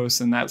blog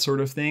posts and that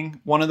sort of thing.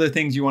 One of the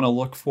things you want to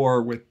look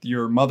for with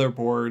your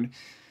motherboard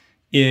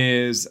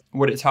is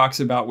what it talks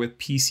about with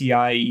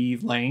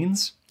PCIe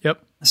lanes.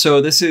 Yep.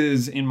 So this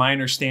is, in my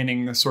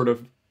understanding, the sort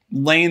of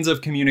lanes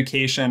of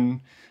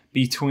communication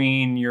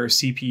between your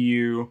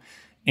CPU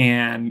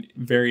and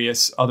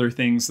various other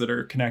things that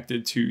are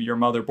connected to your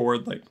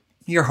motherboard, like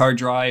your hard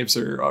drives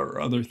or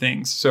other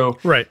things. So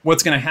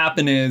what's going to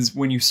happen is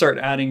when you start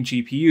adding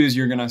GPUs,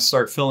 you're going to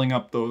start filling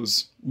up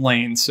those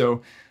lanes.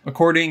 So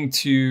according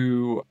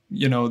to,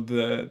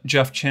 the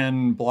Jeff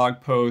Chen blog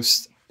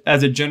post,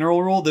 as a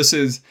general rule, this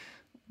is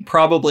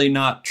probably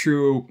not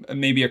true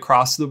maybe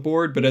across the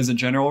board, but as a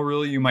general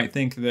rule, you might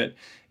think that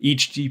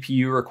each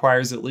GPU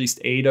requires at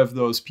least 8 of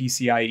those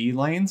PCIe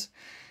lanes.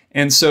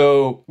 And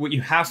so what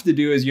you have to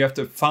do is you have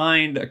to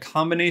find a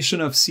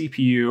combination of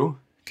CPU,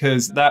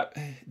 because that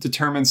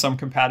determines some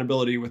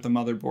compatibility with the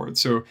motherboard.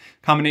 So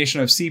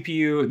combination of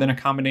CPU, then a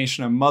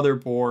combination of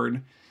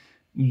motherboard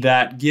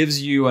that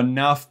gives you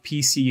enough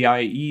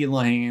PCIe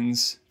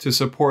lanes to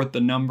support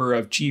the number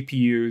of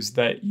GPUs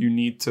that you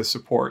need to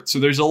support. So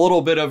there's a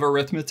little bit of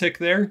arithmetic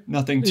there,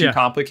 nothing too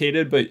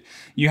complicated, but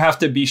you have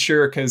to be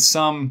sure because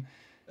some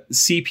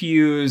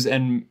CPUs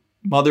and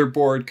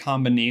motherboard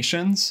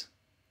combinations,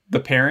 the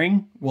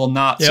pairing will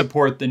not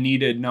support the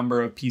needed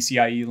number of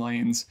PCIe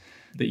lanes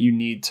that you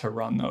need to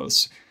run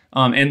those.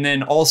 And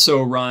then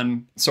also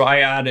so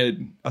I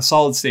added a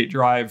solid state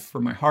drive for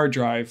my hard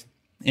drive.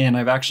 And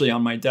I've actually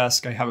on my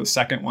desk, I have a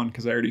second one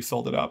because I already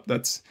filled it up.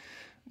 That's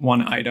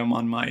one item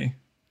on my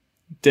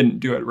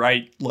didn't do it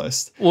right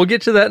list. We'll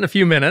get to that in a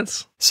few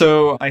minutes.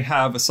 So I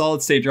have a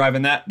solid state drive,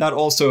 and that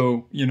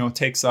also,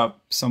 takes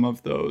up some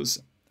of those.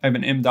 I have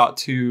an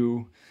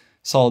M.2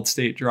 solid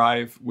state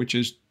drive, which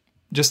is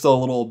just a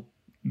little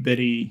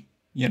bitty,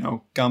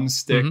 gum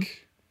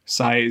stick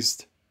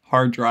sized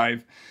hard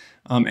drive.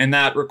 And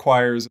that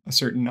requires a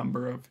certain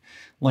number of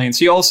lanes.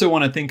 So you also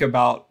want to think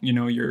about,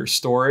 your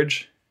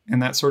storage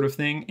and that sort of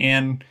thing,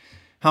 and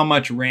how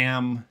much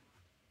RAM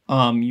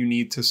you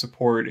need to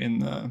support in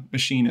the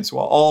machine as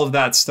well. All of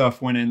that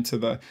stuff went into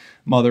the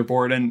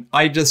motherboard, and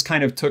I just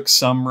kind of took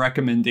some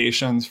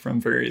recommendations from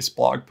various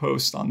blog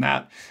posts on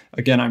that.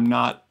 Again,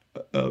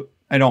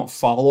 I don't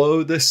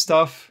follow this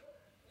stuff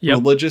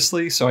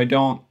religiously, so I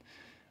don't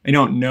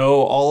know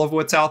all of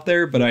what's out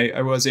there, but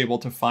I was able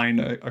to find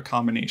a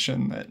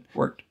combination that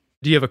worked.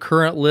 Do you have a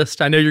current list?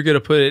 I know you're going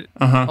to put it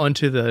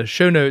onto the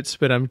show notes,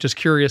 but I'm just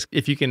curious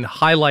if you can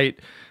highlight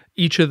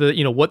each of the,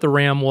 what the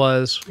RAM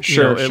was,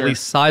 at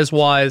least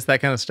size-wise,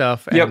 that kind of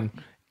stuff, and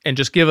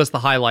just give us the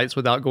highlights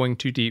without going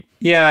too deep.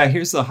 Yeah,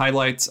 here's the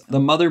highlights. The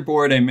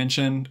motherboard I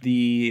mentioned,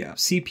 the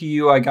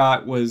CPU I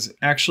got was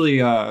actually,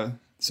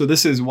 so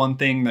this is one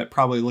thing that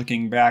probably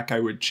looking back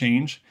I would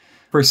change.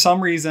 For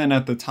some reason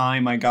at the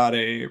time I got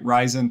a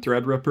Ryzen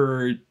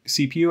Threadripper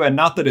CPU, and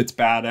not that it's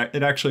bad,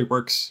 it actually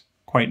works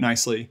quite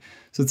nicely.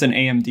 So it's an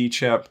AMD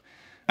chip.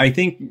 I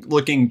think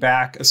looking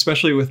back,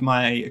 especially with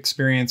my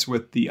experience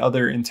with the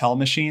other Intel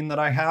machine that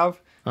I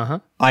have,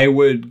 I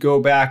would go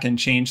back and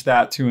change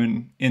that to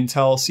an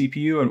Intel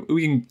CPU. And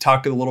we can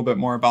talk a little bit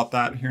more about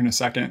that here in a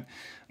second.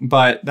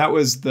 But that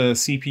was the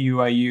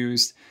CPU I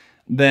used.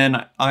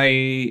 Then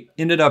I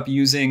ended up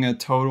using a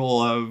total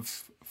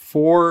of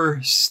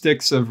 4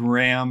 sticks of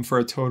RAM for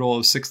a total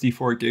of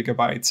 64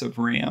 gigabytes of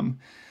RAM.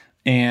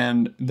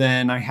 And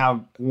then I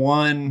have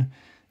one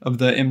of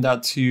the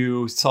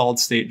M.2 solid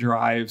state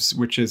drives,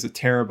 which is a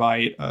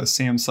terabyte, a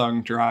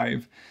Samsung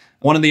drive.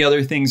 One of the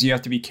other things you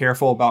have to be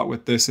careful about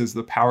with this is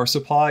the power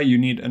supply. You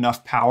need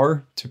enough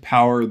power to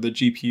power the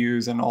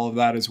GPUs and all of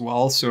that as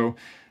well. So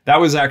that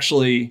was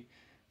actually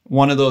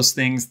one of those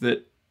things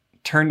that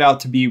turned out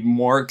to be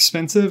more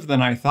expensive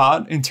than I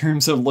thought in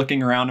terms of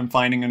looking around and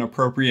finding an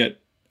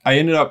appropriate. I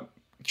ended up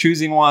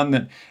choosing one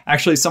that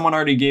actually someone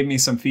already gave me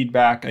some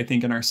feedback, I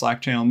think, in our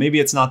Slack channel. Maybe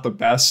it's not the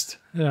best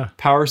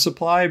power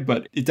supply,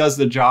 but it does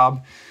the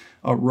job.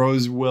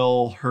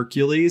 Rosewill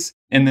Hercules,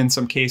 and then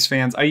some case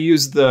fans. I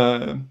use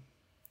the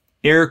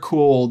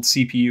air-cooled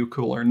CPU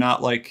cooler,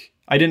 not like,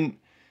 I didn't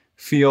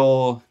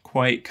feel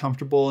quite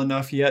comfortable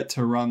enough yet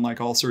to run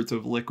like all sorts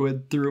of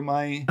liquid through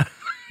my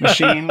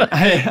machine.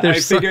 I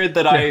figured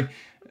that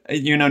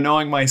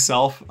knowing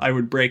myself, I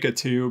would break a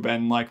tube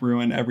and like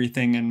ruin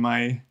everything in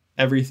my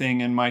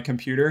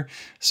computer.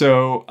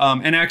 So,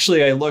 and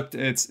actually I looked,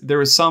 there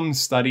was some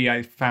study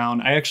I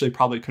found, I actually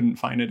probably couldn't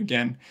find it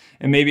again.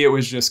 And maybe it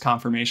was just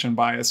confirmation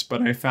bias,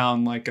 but I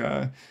found like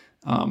I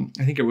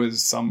think it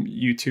was some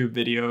YouTube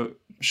video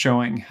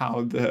showing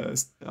how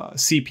the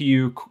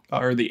CPU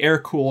or the air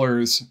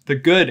coolers, the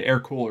good air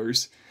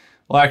coolers,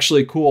 will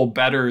actually cool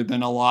better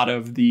than a lot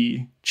of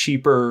the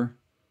cheaper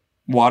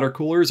water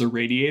coolers or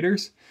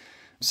radiators.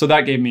 So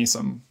that gave me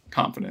some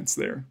confidence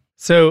there.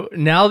 So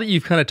now that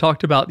you've kind of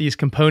talked about these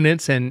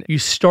components and you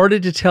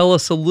started to tell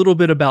us a little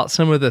bit about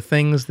some of the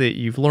things that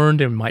you've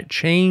learned and might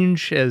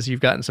change as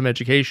you've gotten some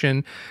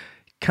education,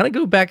 kind of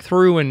go back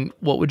through and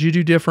what would you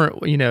do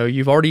different?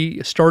 You've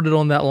already started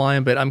on that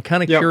line, but I'm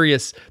kind of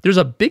curious. There's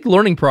a big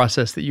learning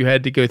process that you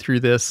had to go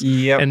through this,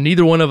 and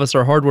neither one of us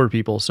are hardware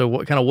people. So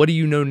what do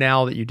you know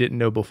now that you didn't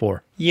know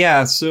before?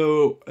 Yeah,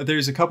 so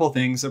there's a couple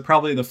things.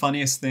 Probably the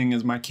funniest thing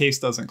is my case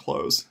doesn't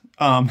close.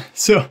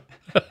 So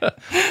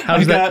how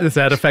does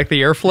that affect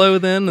the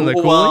airflow then and the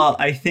cooling? Well,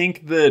 I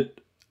think that,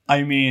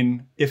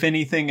 if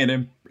anything,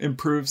 it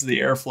improves the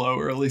airflow,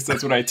 or at least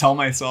that's what I tell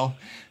myself.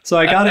 So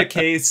I got a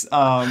case,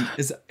 I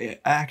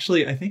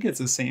think it's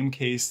the same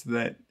case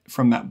that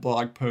from that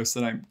blog post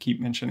that I keep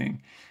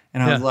mentioning.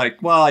 And I was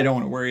like, well, I don't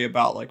want to worry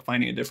about like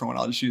finding a different one.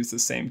 I'll just use the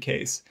same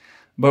case.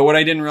 But what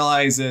I didn't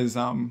realize is,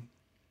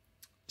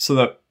 so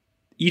that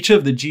each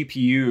of the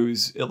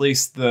GPUs, at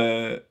least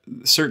the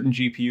certain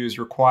GPUs,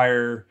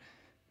 require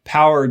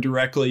power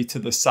directly to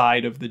the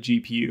side of the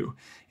GPU.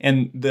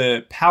 And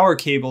the power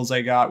cables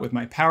I got with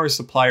my power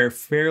supply are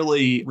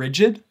fairly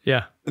rigid.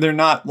 Yeah. They're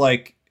not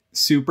like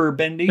super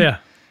bendy. Yeah.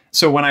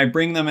 So when I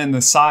bring them in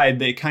the side,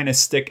 they kind of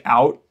stick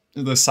out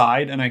the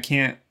side and I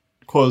can't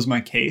close my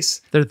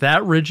case. They're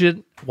that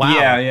rigid? Wow.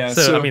 Yeah.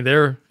 So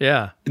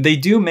they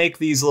do make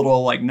these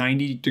little like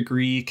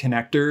 90-degree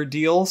connector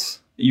deals.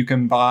 You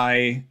can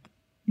buy,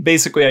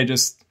 basically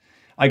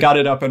I got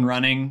it up and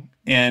running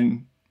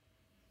and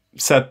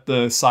set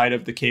the side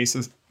of the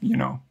cases,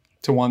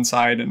 to one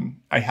side, and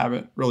I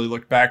haven't really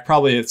looked back.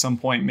 Probably at some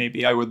point,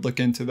 maybe I would look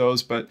into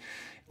those, but,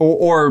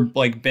 or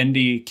like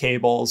bendy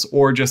cables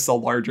or just a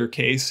larger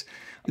case.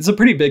 It's a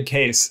pretty big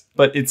case,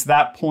 but it's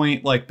that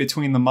point, like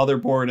between the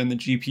motherboard and the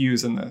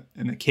GPUs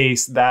and the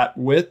case, that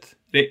width,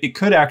 it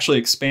could actually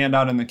expand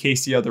out in the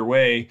case the other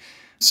way.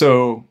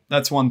 So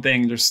that's one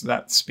thing, just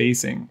that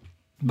spacing.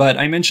 But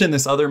I mentioned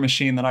this other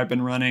machine that I've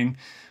been running,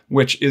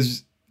 which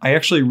is, I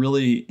actually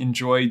really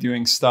enjoy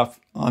doing stuff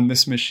on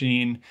this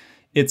machine.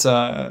 It's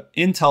a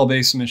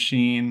Intel-based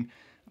machine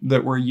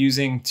that we're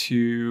using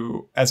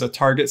as a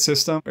target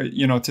system,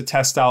 to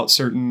test out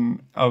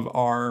certain of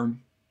our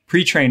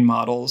pre-trained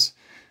models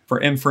for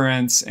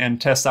inference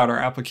and test out our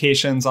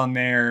applications on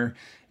there.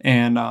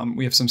 And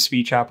we have some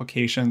speech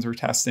applications we're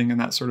testing and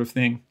that sort of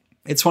thing.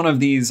 It's one of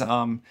these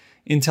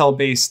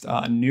Intel-based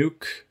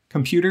Nuke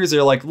computers.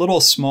 They're like little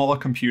small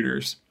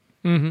computers.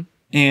 Mm-hmm.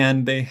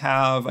 And they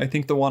have, I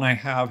think the one I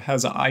have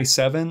has an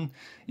Intel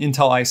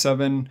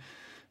i7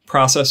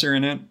 processor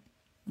in it.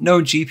 No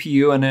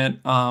GPU in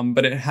it,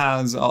 but it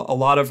has a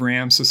lot of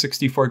RAM, so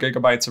 64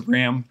 gigabytes of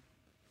RAM.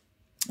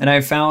 And I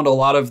found a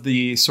lot of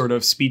the sort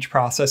of speech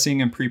processing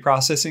and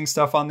pre-processing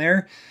stuff on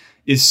there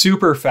is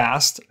super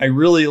fast. I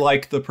really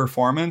like the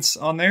performance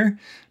on there.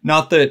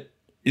 Not that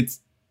it's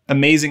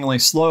amazingly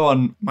slow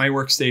on my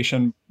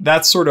workstation.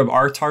 That's sort of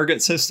our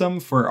target system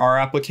for our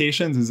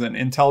applications, is an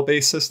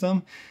Intel-based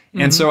system.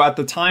 Mm-hmm. And so at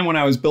the time when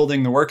I was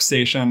building the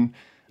workstation,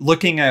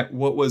 looking at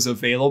what was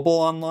available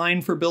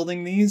online for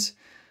building these,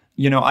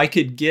 I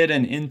could get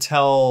an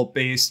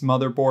Intel-based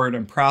motherboard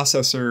and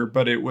processor,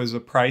 but it was a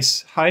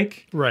price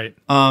hike. Right.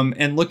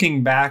 And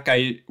looking back,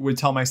 I would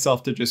tell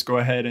myself to just go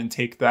ahead and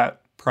take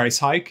that price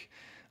hike.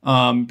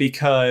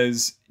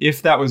 Because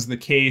if that was the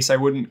case, I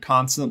wouldn't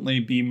constantly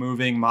be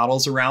moving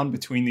models around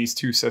between these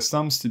two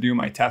systems to do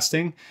my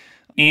testing.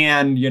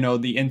 And,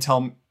 the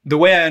Intel, the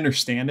way I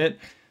understand it,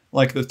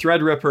 like the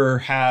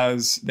Threadripper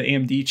the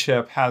AMD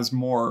chip has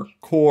more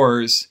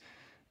cores.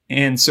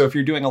 And so if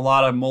you're doing a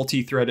lot of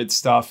multi-threaded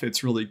stuff,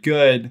 it's really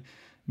good.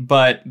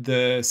 But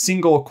the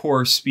single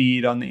core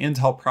speed on the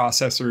Intel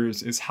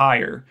processors is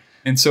higher.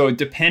 And so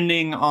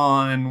depending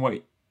on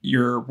what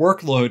your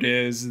workload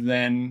is,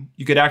 then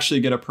you could actually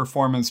get a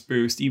performance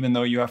boost, even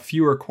though you have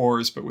fewer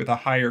cores, but with a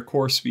higher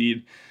core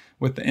speed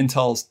with the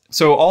Intels.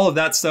 So all of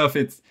that stuff,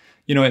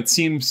 it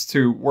seems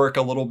to work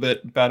a little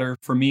bit better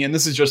for me. And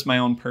this is just my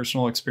own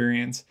personal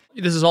experience.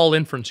 This is all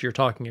inference you're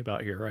talking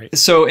about here, right?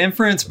 So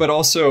inference, but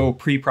also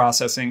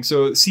pre-processing.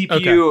 So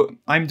CPU,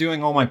 I'm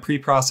doing all my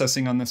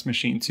pre-processing on this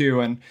machine too.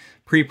 And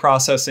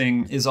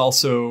pre-processing is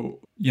also,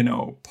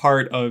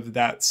 part of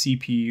that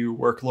CPU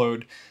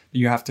workload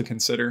you have to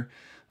consider.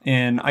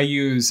 And I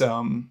use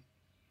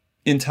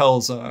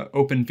Intel's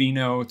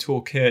OpenVINO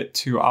toolkit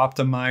to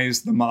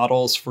optimize the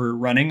models for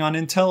running on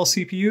Intel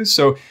CPUs.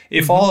 So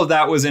if all of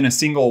that was in a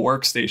single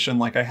workstation,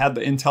 like I had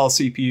the Intel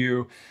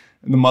CPU,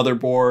 the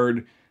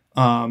motherboard,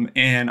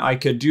 and I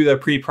could do the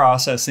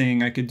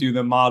pre-processing, I could do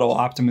the model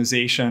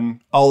optimization,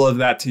 all of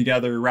that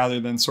together rather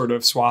than sort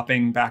of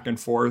swapping back and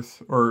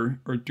forth or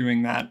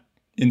doing that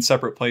in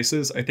separate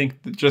places. I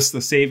think that just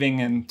the saving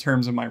in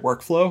terms of my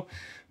workflow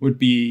would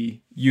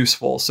be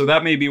useful. So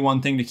that may be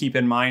one thing to keep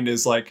in mind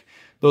is like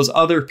those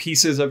other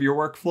pieces of your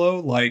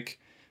workflow, like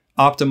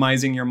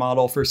optimizing your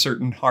model for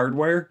certain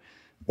hardware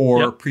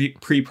or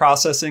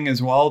pre-processing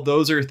as well.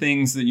 Those are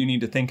things that you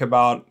need to think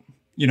about.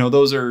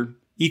 Those are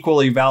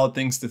equally valid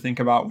things to think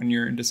about when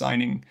you're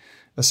designing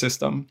a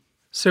system.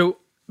 So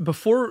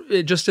before,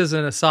 just as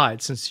an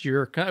aside, since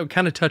you're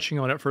kind of touching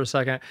on it for a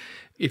second,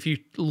 if you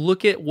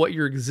look at what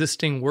your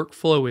existing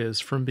workflow is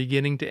from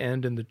beginning to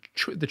end and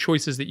the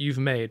choices that you've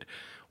made,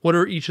 what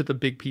are each of the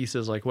big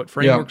pieces? Like what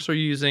frameworks are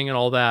you using and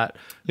all that?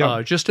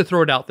 Just to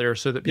throw it out there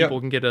so that people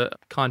can get a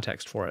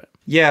context for it.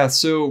 Yeah,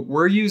 so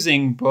we're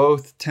using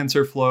both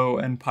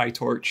TensorFlow and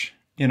PyTorch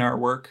in our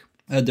work.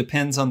 It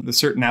depends on the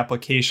certain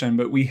application,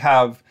 but we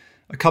have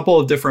a couple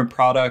of different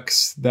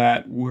products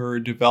that we're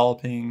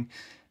developing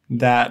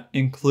that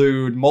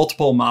include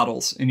multiple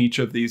models in each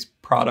of these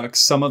products.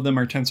 Some of them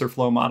are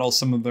TensorFlow models,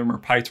 some of them are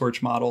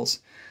PyTorch models.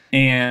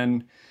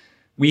 And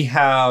we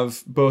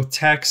have both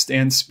text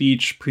and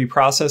speech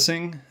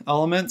pre-processing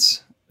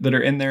elements that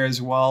are in there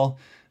as well.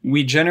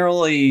 We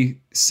generally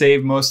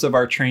save most of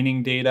our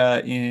training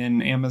data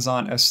in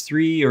Amazon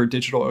S3 or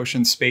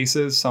DigitalOcean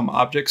Spaces, some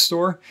object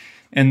store.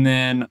 And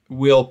then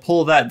we'll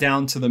pull that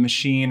down to the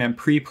machine and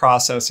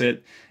pre-process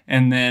it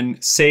and then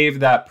save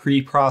that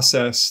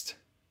pre-processed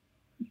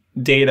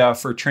data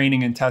for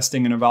training and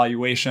testing and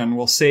evaluation.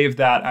 We'll save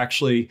that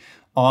actually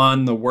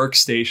on the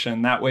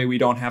workstation. That way we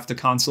don't have to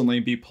constantly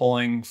be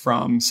pulling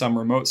from some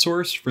remote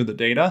source for the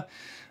data.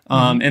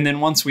 And then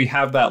once we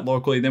have that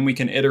locally, then we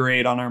can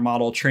iterate on our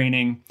model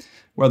training,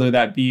 whether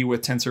that be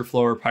with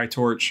TensorFlow or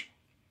PyTorch.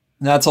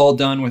 That's all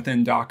done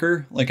within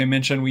Docker. Like I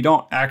mentioned, we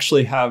don't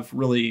actually have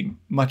really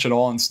much at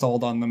all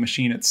installed on the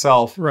machine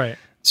itself. Right.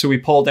 So we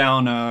pull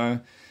down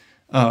a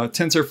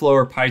TensorFlow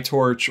or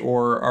PyTorch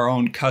or our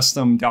own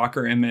custom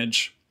Docker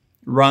image,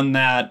 run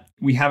that.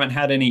 We haven't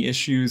had any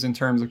issues in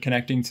terms of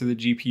connecting to the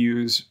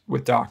GPUs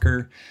with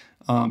Docker.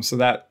 So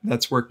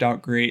that's worked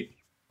out great.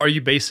 Are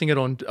you basing it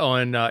on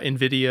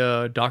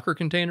NVIDIA Docker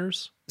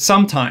containers?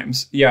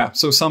 Sometimes, yeah.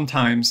 So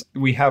sometimes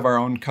we have our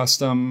own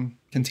custom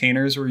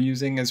containers we're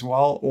using as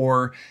well.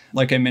 Or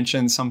like I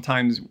mentioned,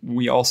 sometimes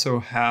we also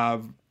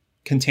have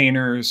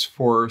containers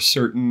for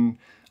certain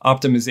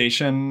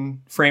optimization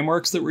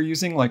frameworks that we're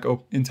using, like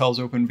Intel's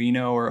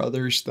OpenVINO or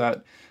others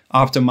that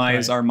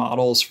optimize our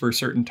models for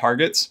certain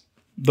targets.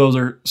 Those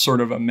are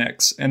sort of a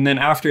mix. And then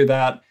after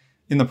that,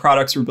 in the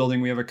products we're building,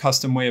 we have a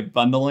custom way of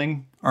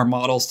bundling our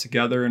models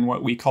together in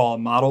what we call a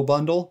model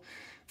bundle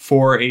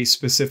for a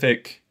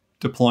specific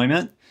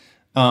deployment.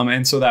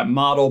 And so that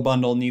model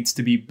bundle needs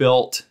to be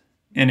built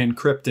and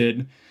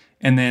encrypted.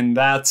 And then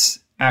that's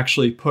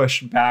actually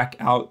pushed back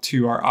out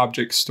to our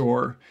object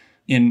store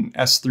in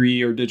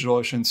S3 or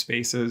DigitalOcean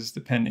Spaces,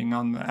 depending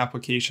on the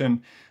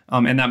application.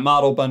 And that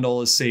model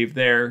bundle is saved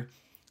there.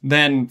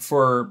 Then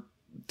for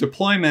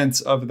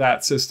deployments of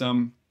that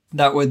system,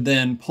 that would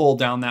then pull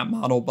down that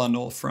model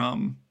bundle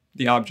from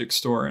the object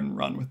store and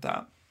run with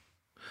that.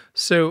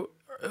 So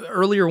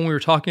earlier when we were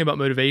talking about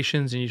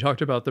motivations and you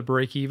talked about the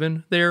break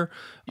even there,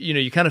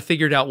 you kind of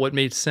figured out what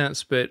made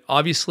sense, but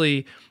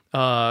obviously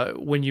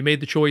when you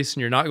made the choice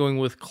and you're not going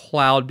with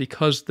cloud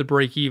because the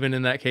break even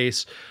in that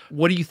case,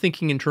 what are you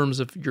thinking in terms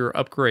of your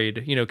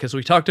upgrade? Because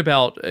we talked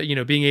about,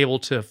 being able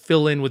to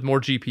fill in with more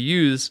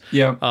GPUs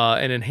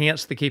and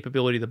enhance the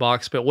capability of the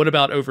box. But what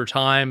about over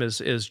time as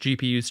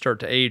GPUs start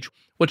to age?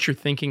 What's your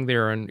thinking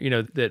there and,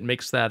 that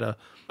makes that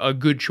a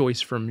good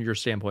choice from your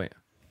standpoint?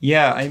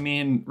 Yeah, I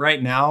mean,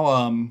 right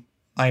now,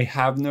 I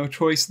have no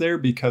choice there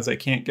because I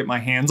can't get my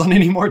hands on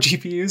any more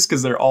GPUs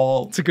because they're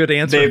all... It's a good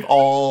answer. They've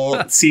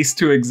all ceased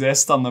to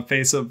exist on the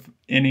face of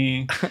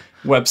any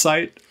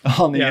website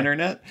on the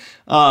internet.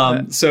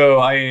 So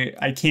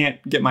I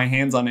can't get my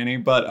hands on any.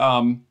 But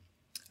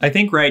I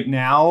think right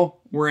now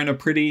we're in a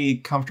pretty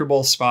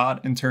comfortable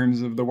spot in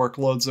terms of the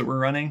workloads that we're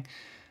running.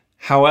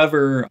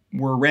 However,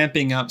 we're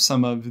ramping up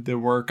some of the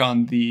work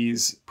on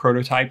these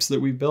prototypes that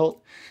we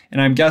built.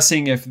 And I'm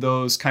guessing if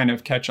those kind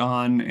of catch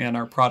on and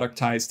are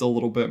productized a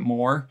little bit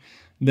more,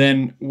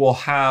 then we'll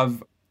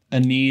have a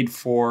need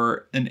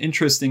for an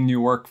interesting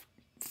new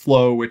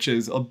workflow, which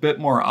is a bit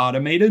more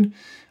automated.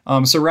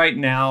 So right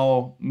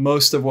now,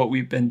 most of what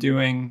we've been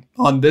doing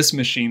on this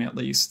machine, at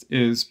least,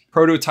 is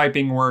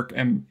prototyping work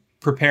and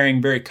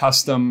preparing very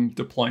custom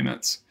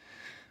deployments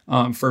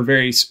for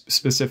very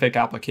specific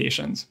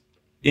applications.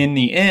 In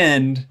the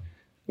end,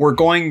 we're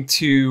going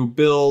to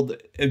build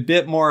a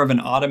bit more of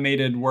an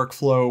automated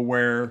workflow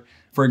where,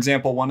 for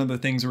example, one of the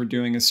things we're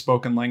doing is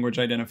spoken language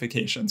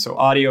identification. So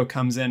audio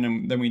comes in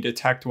and then we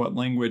detect what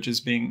language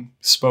is being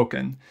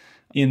spoken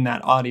in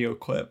that audio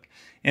clip.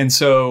 And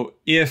so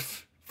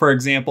if, for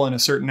example, in a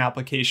certain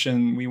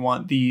application, we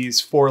want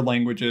these 4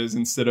 languages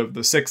instead of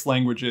the 6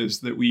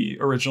 languages that we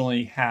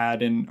originally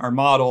had in our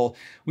model,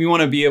 we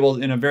want to be able,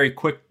 in a very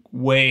quick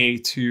way,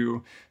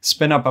 to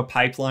spin up a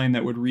pipeline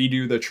that would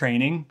redo the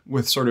training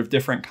with sort of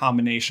different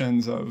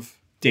combinations of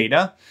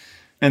data.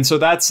 And so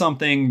that's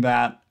something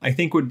that I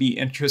think would be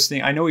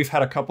interesting. I know we've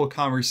had a couple of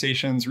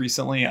conversations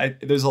recently.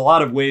 There's a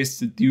lot of ways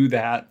to do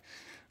that.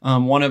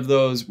 One of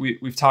those,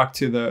 we've talked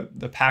to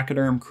the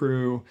Pachyderm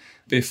crew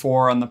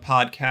before on the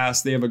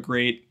podcast. They have a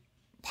great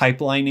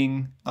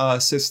pipelining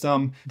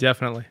system.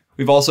 Definitely.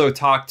 We've also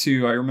talked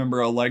to, I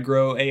remember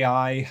Allegro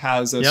AI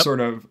has a Yep.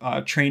 sort of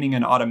training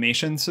and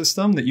automation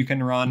system that you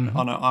can run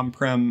on an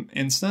on-prem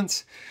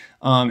instance.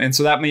 And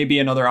so that may be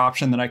another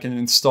option, that I can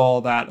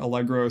install that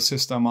Allegro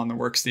system on the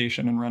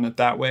workstation and run it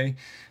that way.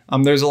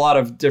 There's a lot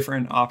of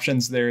different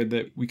options there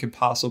that we could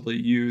possibly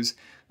use.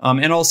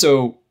 And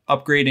also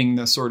upgrading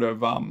the sort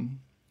of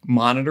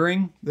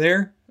monitoring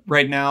there.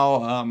 Right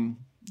now,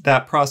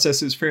 that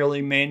process is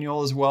fairly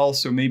manual as well.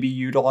 So maybe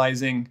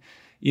utilizing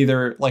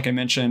either, like I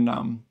mentioned,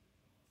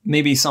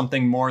 maybe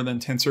something more than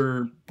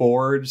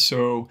TensorBoard.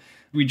 So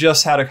we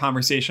just had a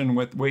conversation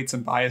with Weights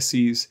and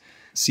Biases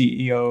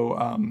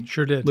CEO,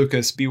 Sure did.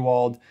 Lucas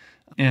Bewald,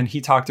 and he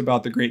talked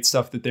about the great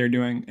stuff that they're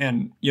doing.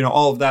 And,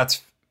 all of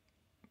that's,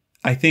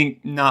 I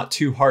think, not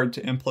too hard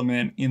to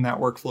implement in that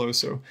workflow.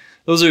 So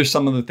those are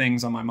some of the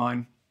things on my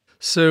mind.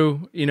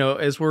 So,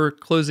 as we're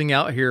closing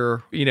out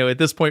here, at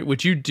this point,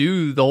 would you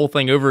do the whole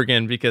thing over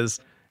again?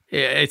 Because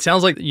it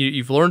sounds like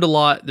you've learned a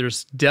lot.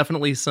 There's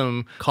definitely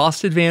some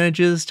cost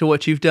advantages to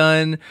what you've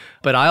done.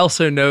 But I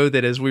also know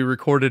that as we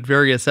recorded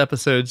various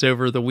episodes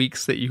over the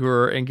weeks that you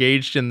were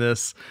engaged in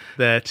this,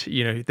 that,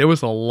 there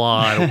was a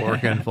lot of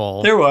work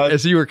involved. There was.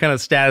 As you were kind of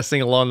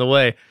statusing along the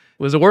way.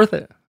 Was it worth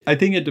it? I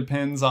think it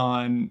depends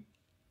on,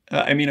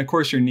 of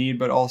course, your need,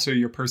 but also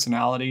your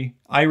personality.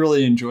 I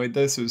really enjoyed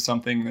this. It was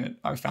something that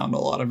I found a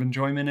lot of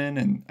enjoyment in,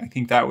 and I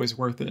think that was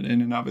worth it in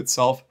and of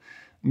itself.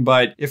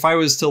 But if I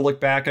was to look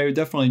back, I would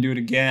definitely do it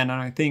again.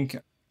 And I think,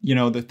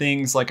 the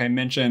things like I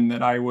mentioned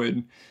that I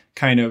would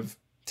kind of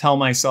tell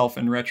myself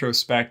in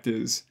retrospect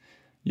is,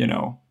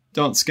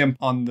 don't skimp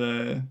on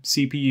the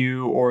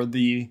CPU or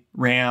the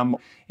RAM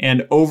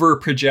and over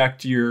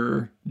project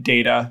your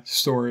data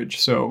storage.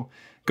 So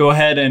go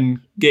ahead and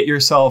get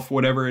yourself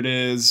whatever it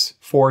is,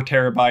 4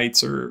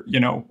 terabytes or,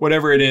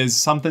 whatever it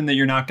is, something that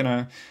you're not going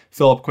to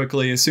fill up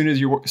quickly. As soon as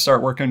you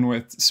start working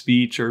with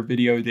speech or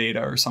video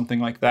data or something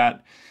like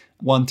that,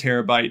 1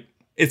 terabyte.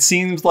 It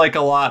seems like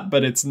a lot,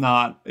 but it's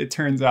not. It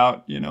turns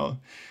out,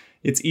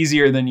 it's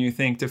easier than you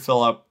think to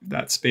fill up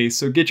that space.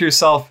 So get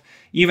yourself,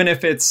 even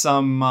if it's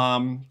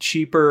some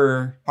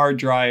cheaper hard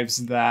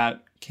drives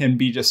that can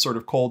be just sort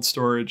of cold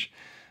storage,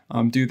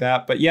 do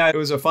that. But yeah, it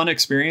was a fun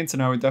experience,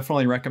 and I would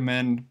definitely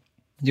recommend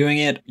doing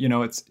it.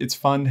 It's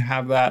fun to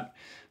have that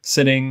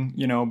sitting,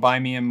 by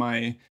me in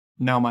my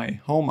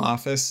home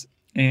office.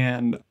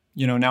 And,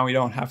 now we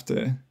don't have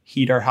to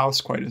heat our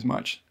house quite as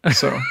much.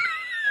 So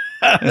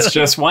it's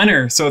just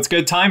winter, so it's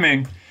good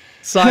timing.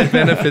 Side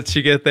benefits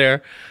you get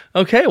there.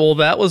 Okay, well,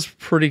 that was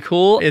pretty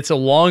cool. It's a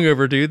long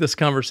overdue, this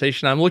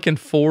conversation. I'm looking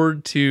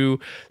forward to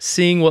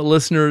seeing what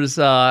listeners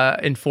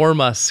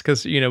inform us,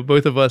 because,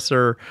 both of us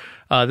are,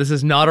 this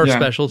is not our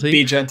specialty.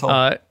 Be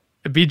gentle.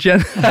 Be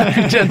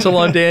gentle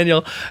on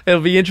Daniel. It'll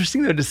be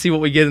interesting, though, to see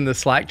what we get in the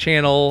Slack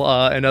channel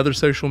and other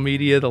social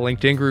media, the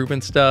LinkedIn group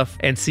and stuff,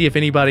 and see if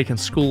anybody can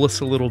school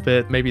us a little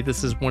bit. Maybe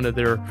this is one of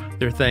their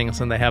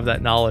things and they have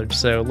that knowledge.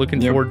 So looking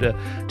forward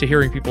to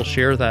hearing people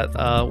share that.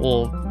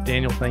 Well,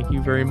 Daniel, thank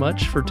you very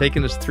much for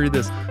taking us through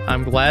this.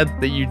 I'm glad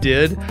that you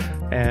did,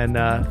 and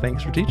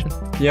thanks for teaching.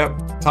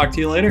 Yep. Talk to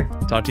you later.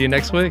 Talk to you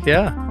next week.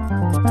 Yeah.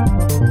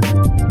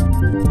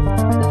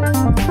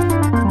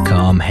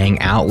 Come hang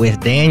out with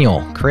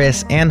Daniel,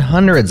 Chris, and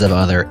hundreds of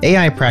other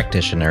AI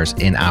practitioners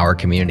in our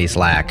community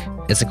Slack.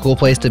 It's a cool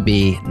place to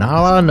be, not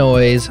a lot of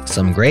noise,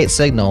 some great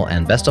signal,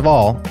 and best of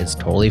all, it's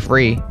totally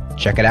free.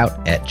 Check it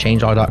out at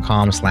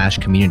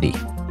changelog.com/community.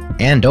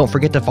 And don't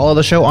forget to follow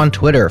the show on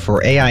Twitter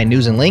for AI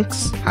news and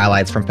links,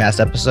 highlights from past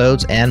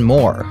episodes, and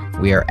more.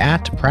 We are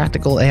at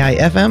Practical AI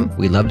FM.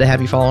 We'd love to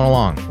have you following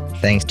along.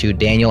 Thanks to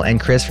Daniel and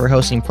Chris for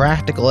hosting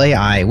Practical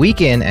AI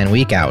week in and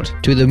week out,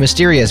 to the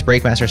mysterious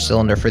Breakmaster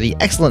Cylinder for the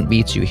excellent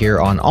beats you hear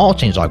on all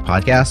Changelog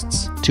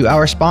podcasts, to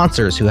our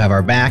sponsors who have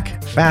our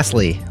back,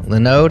 Fastly,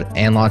 Linode,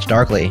 and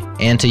LaunchDarkly,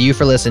 and to you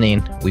for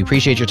listening. We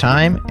appreciate your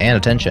time and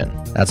attention.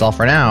 That's all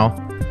for now.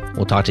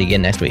 We'll talk to you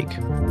again next week.